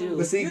 I do.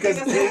 But see, because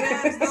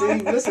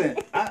listen,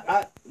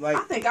 I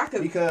think I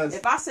could, because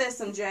if I said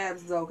some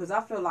jabs though, because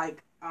I feel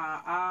like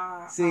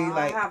I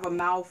have a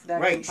mouth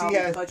that can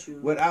probably cut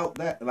you. Without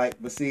that, but I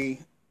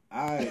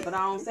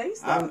don't say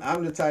stuff.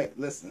 I'm the type.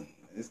 Listen,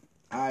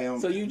 I am.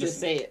 So you just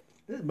say it.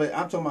 But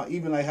I'm talking about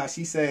even like how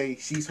she say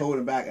she's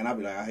holding back, and I'll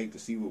be like, I hate to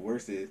see what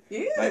worse is.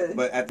 Yeah.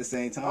 But at the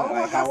same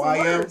time, how I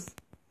am.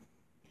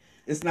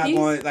 It's not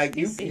going like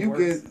you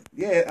could.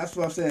 Yeah, that's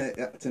what I'm saying.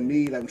 To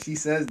me, like when she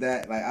says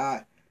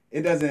that,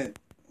 it doesn't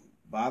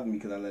bother me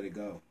because I let it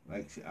go.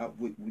 Like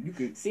you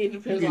could see. It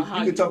depends on how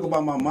you could talk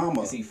about my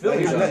mama. See,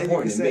 feelings are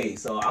important to me,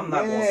 so I'm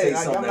not gonna say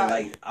something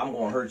like I'm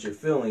gonna hurt your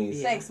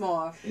feelings. Yeah. Thanks,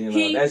 Marv.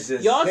 That's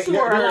just y'all two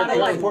are a lot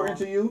alike. Important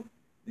to you.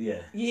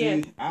 Yeah.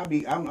 See,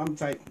 I'm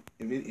type.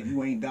 If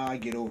you ain't die,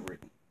 get over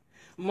it.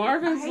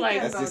 Marvin's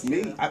like, that's just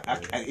me.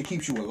 It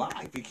keeps you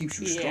alive. It keeps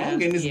you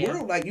strong in this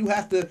world. Like, you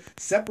have to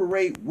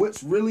separate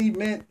what's really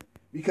meant,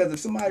 because if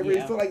somebody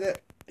really feel like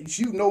that,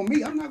 you know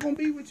me, I'm not gonna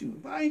be with you.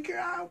 If I ain't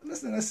care,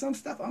 listen, there's some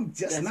stuff I'm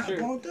just not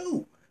gonna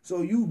do.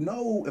 So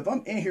if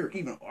I'm in here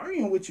even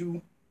arguing with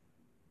you,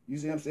 you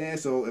see what I'm saying?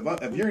 So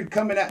if you're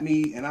coming at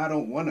me and I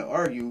don't want to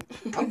argue,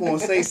 I'm gonna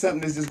say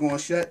something that's just gonna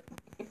shut.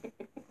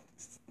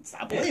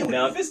 Stop playing with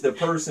now, if it's the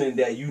person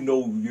that you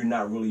know you're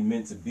not really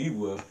meant to be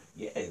with,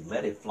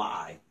 let it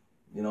fly.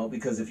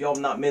 Because if y'all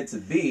not meant to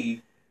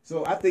be,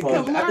 so I think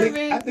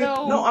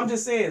no, I'm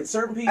just saying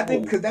certain people. I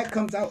think because that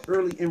comes out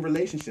early in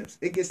relationships,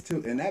 it gets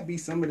to, and that be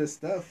some of the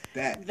stuff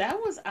that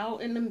was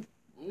out in the.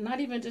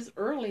 Not even just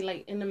early,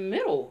 like in the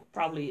middle,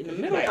 probably in the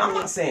middle. I'm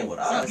not saying with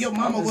us. Your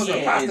mama was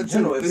a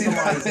prostitute. If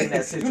somebody's in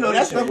that situation,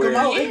 that stuff come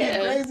out.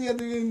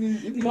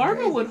 Crazy.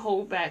 Marvin would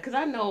hold back, because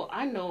I know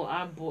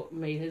I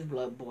made his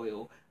blood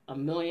boil a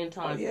million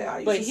times. Oh, yeah, I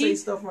used to say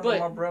stuff under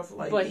my breath.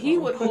 But he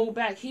would hold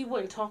back. He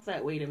wouldn't talk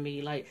that way to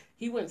me. Like,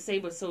 he wouldn't say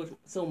but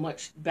so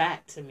much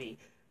back to me.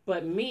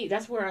 But me,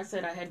 that's where I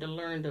said I had to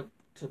learn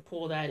to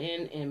pull that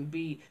in and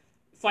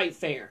fight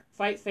fair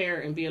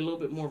and be a little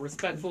bit more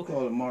respectful.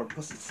 Call it more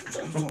pussy.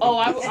 Oh,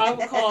 I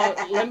would call.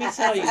 Let me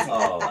tell you.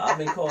 Oh, I've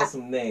been called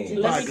some names.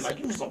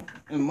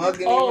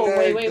 Mugging. Oh,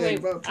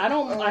 wait.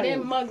 I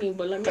didn't mug him,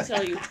 but let me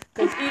tell you,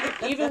 because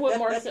even with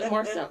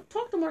Marcel,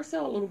 talk to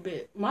Marcel a little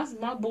bit. My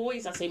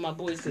boys, I say my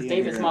boys because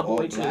David's my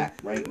boy too.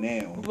 Right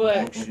now,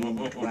 but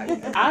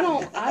I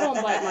don't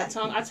bite my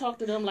tongue. I talk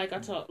to them like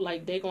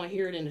they gonna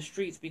hear it in the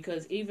streets,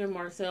 because even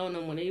Marcel and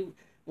them,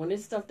 when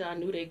it's stuff that I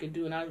knew they could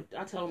do, and I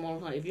tell them all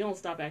the time, if you don't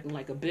stop acting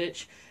like a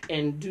bitch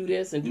and do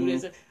this and do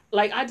this,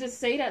 like, I just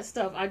say that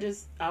stuff.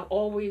 I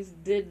always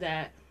did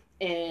that,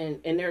 and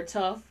they're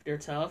tough,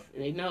 and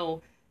they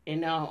know.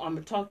 And now I'm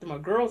gonna talk to my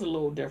girls a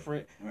little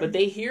different, but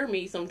they hear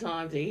me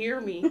sometimes. They hear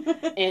me,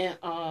 and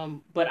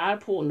but I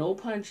pull no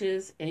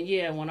punches. And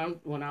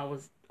when I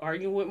was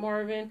arguing with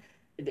Marvin,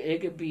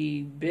 it could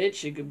be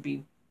bitch, it could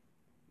be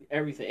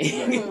everything.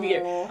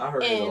 I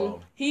heard it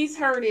all. He's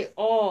heard it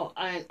all,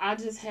 and I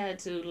just had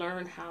to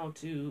learn how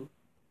to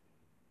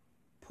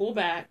pull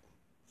back,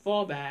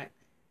 fall back,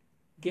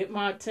 get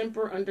my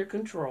temper under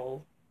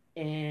control,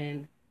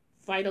 and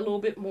fight a little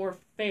bit more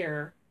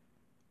fair,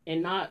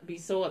 and not be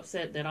so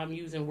upset that I'm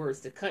using words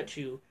to cut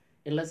you.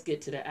 And let's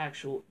get to the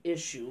actual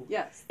issue.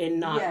 Yes. And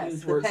not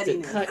use words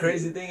to cut you.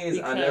 Crazy thing is,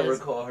 I never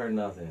call her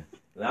nothing.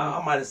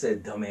 I might have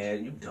said,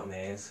 dumbass, you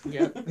dumbass.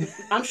 Yep.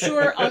 I'm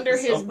sure under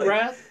his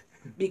breath,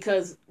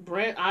 because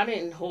Brent, I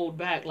didn't hold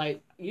back.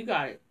 Like, you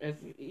got it. If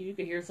you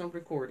can hear some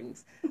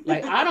recordings.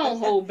 Like, I don't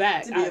hold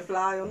back. To be a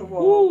fly on the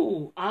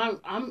wall.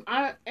 I'll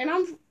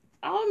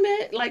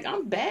admit, like,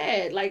 I'm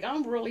bad. Like,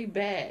 I'm really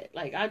bad.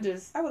 Like, I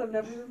would have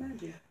never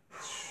imagined.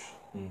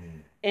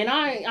 And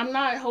I'm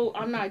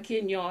not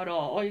kidding y'all at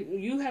all.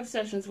 You have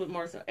sessions with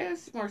Marcel.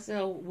 Ask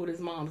Marcel what his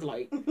mom's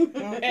like.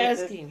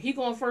 Ask him. He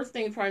gonna first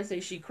thing probably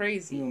say she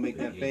crazy. You gonna make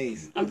that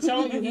face. I'm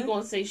telling you, he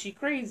gonna say she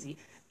crazy.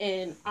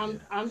 And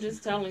I'm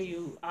just telling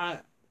you,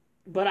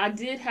 but I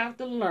did have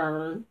to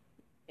learn,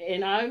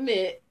 and I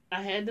admit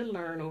I had to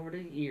learn over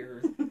the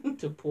years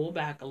to pull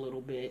back a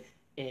little bit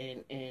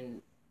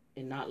and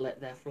not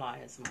let that fly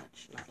as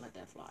much.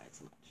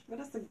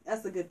 But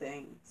that's a good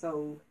thing.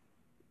 So.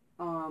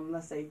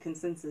 Let's say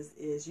consensus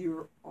is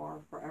you are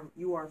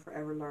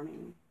forever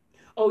learning.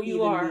 Oh,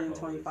 you are. Even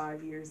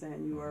 25 years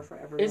and you are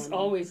forever It's learning.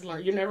 always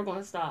learn. You're never going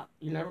to stop.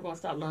 You're never going to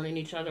stop learning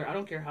each other. I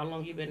don't care how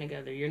long you've been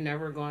together. You're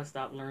never going to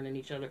stop learning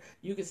each other.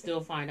 You can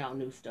still find out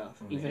new stuff,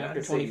 even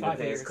after 25 years.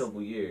 The past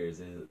couple years,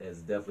 it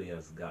definitely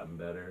has gotten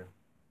better.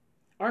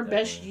 Our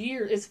best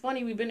year, it's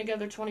funny, we've been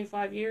together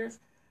 25 years.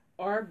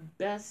 Our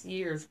best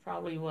years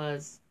probably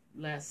was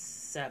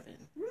last 7.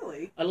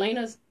 Really?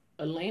 Elena's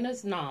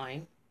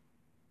 9.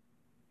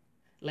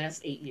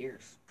 Last 8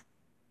 years.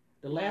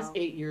 The last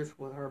 8 years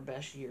were her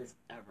best years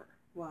ever.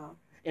 Wow.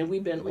 And we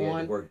had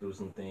to work through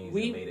some things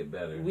that made it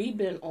better. We've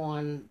been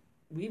on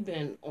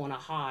a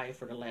high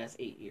for the last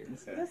 8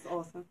 years. Okay. That's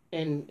awesome.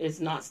 And it's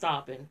not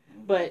stopping.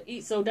 But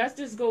so that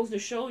just goes to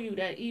show you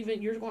that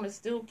even you're going to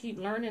still keep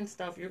learning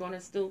stuff. You're going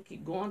to still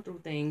keep going through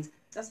things.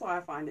 That's why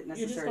I find it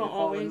necessary to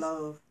fall in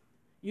love.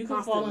 You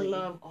can fall in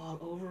love all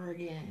over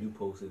again. You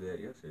posted that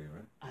yesterday,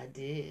 right? I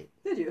did.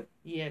 Did you?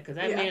 Yeah, because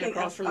that man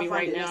across from me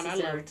right now, and I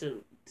love her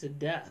to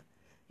death.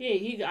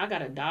 Yeah, I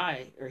gotta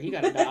die, or he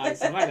gotta die,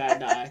 so I gotta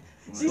die.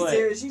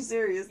 She's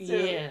serious too.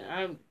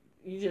 Yeah,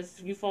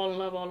 you fall in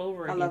love all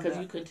over again because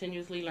you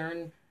continuously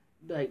learn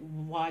like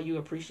why you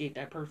appreciate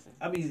that person.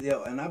 I be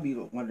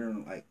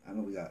wondering, like, I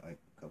know we got like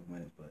a couple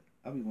minutes, but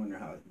I be wondering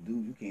how,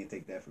 dude, you can't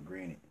take that for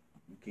granted.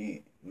 You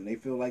can't. When they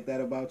feel like that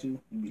about you,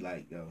 you be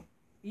like, yo.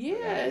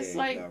 Yeah, it's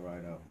like.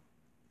 Right out.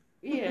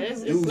 Yeah,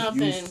 it's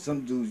nothing.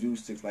 Some dudes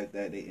use sticks like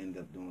that. They end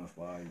up doing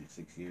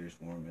 5-6 years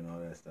for them and all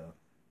that stuff.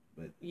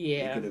 But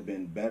it could have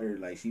been better.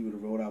 Like, she would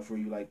have rolled out for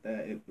you like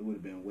that. It would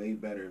have been way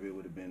better if it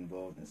would have been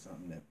involved in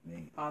something that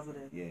made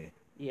positive. Yeah.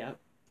 Yep.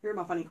 Here are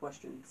my funny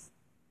questions.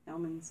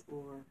 Almonds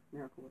or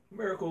Miracle Whip?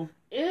 Miracle.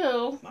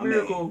 Ew.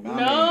 Miracle.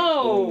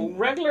 No.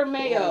 Regular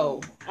mayo.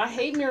 I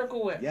hate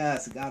Miracle Whip.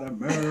 Yes, got a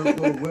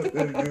Miracle Whip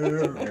in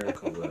here.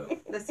 Miracle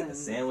Whip. Listen. A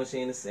sandwich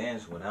ain't a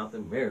sandwich without the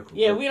Miracle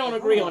Whip. Yeah, we don't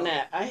agree on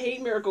that. I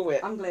hate Miracle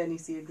Whip. I'm glad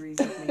Niecy agrees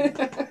with me.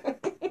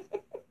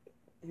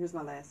 Here's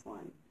my last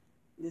one.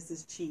 This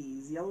is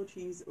cheese. Yellow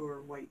cheese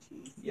or white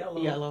cheese?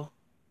 Yellow.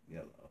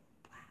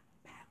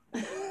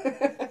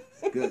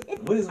 Good.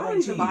 What is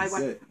white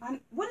cheese?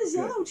 What is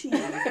yellow cheese?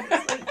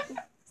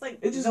 It's like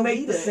it just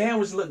makes the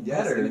sandwich look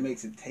better. And it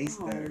makes it taste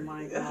better. Oh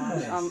my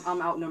gosh,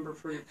 I'm outnumbered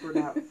for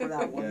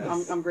that one.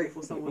 Yes. I'm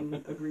grateful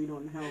someone agreed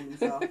on the helm and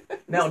stuff.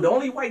 Now the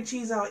only white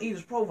cheese I'll eat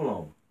is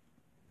provolone.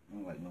 I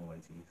don't like no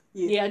white cheese.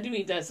 Yeah, I do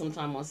eat that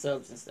sometime on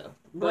subs and stuff.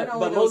 But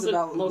most of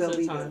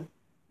the time,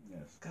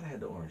 yes, gotta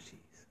have the orange cheese.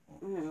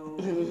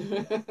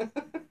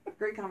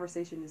 Great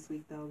conversation this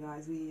week, though,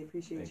 guys. We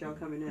appreciate y'all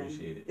coming in.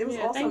 Appreciate it. It was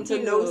awesome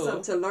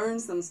to learn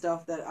some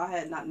stuff that I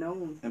had not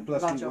known. And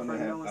plus, about y'all for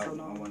knowing so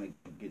long. I want to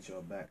get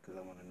y'all back because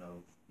I want to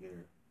know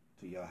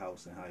your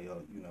house and how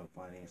y'all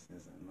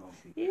finances and all.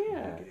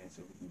 Yeah.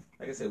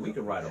 Like I said, we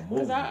could write a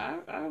movie. Because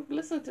I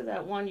listened to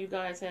that one you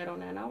guys had on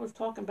that, and I was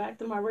talking back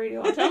to my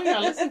radio. I'm telling you, I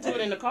listened to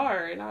it in the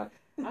car, and I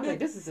was like,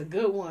 this is a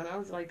good one. I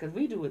was like, because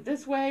we do it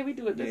this way, we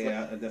do it this way.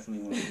 Yeah, I definitely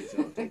want to get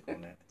y'all take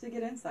on that. To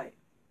get insight.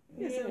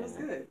 Yes, it was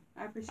good.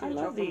 I appreciate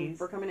y'all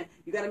for coming in.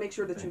 You got to make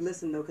sure that you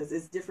listen, though, because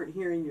it's different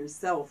hearing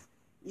yourself,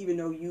 even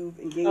though you've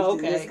engaged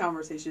in this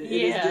conversation. It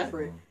is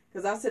different.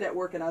 Because I sit at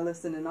work and I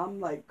listen, and I'm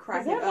like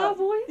cracking up. Is that my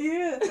voice?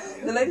 Yeah.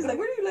 The lady's like,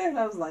 "What are you laughing?"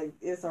 I was like,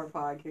 "It's our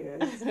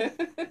podcast."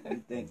 We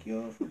thank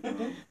y'all for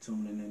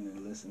tuning in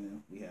and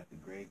listening. We have the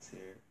greats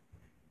here,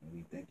 and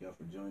we thank y'all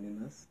for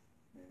joining us.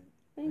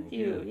 Thank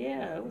you.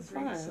 Yeah, it was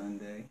fun.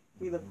 Sunday.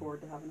 We look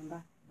forward to having them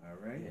back. All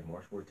right. Yeah,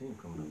 March 14th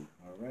coming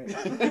up. All right.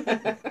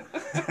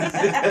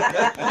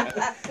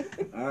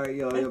 All right,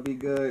 y'all. Y'all be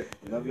good.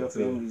 Love your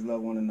families.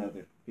 Love one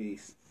another.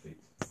 Peace.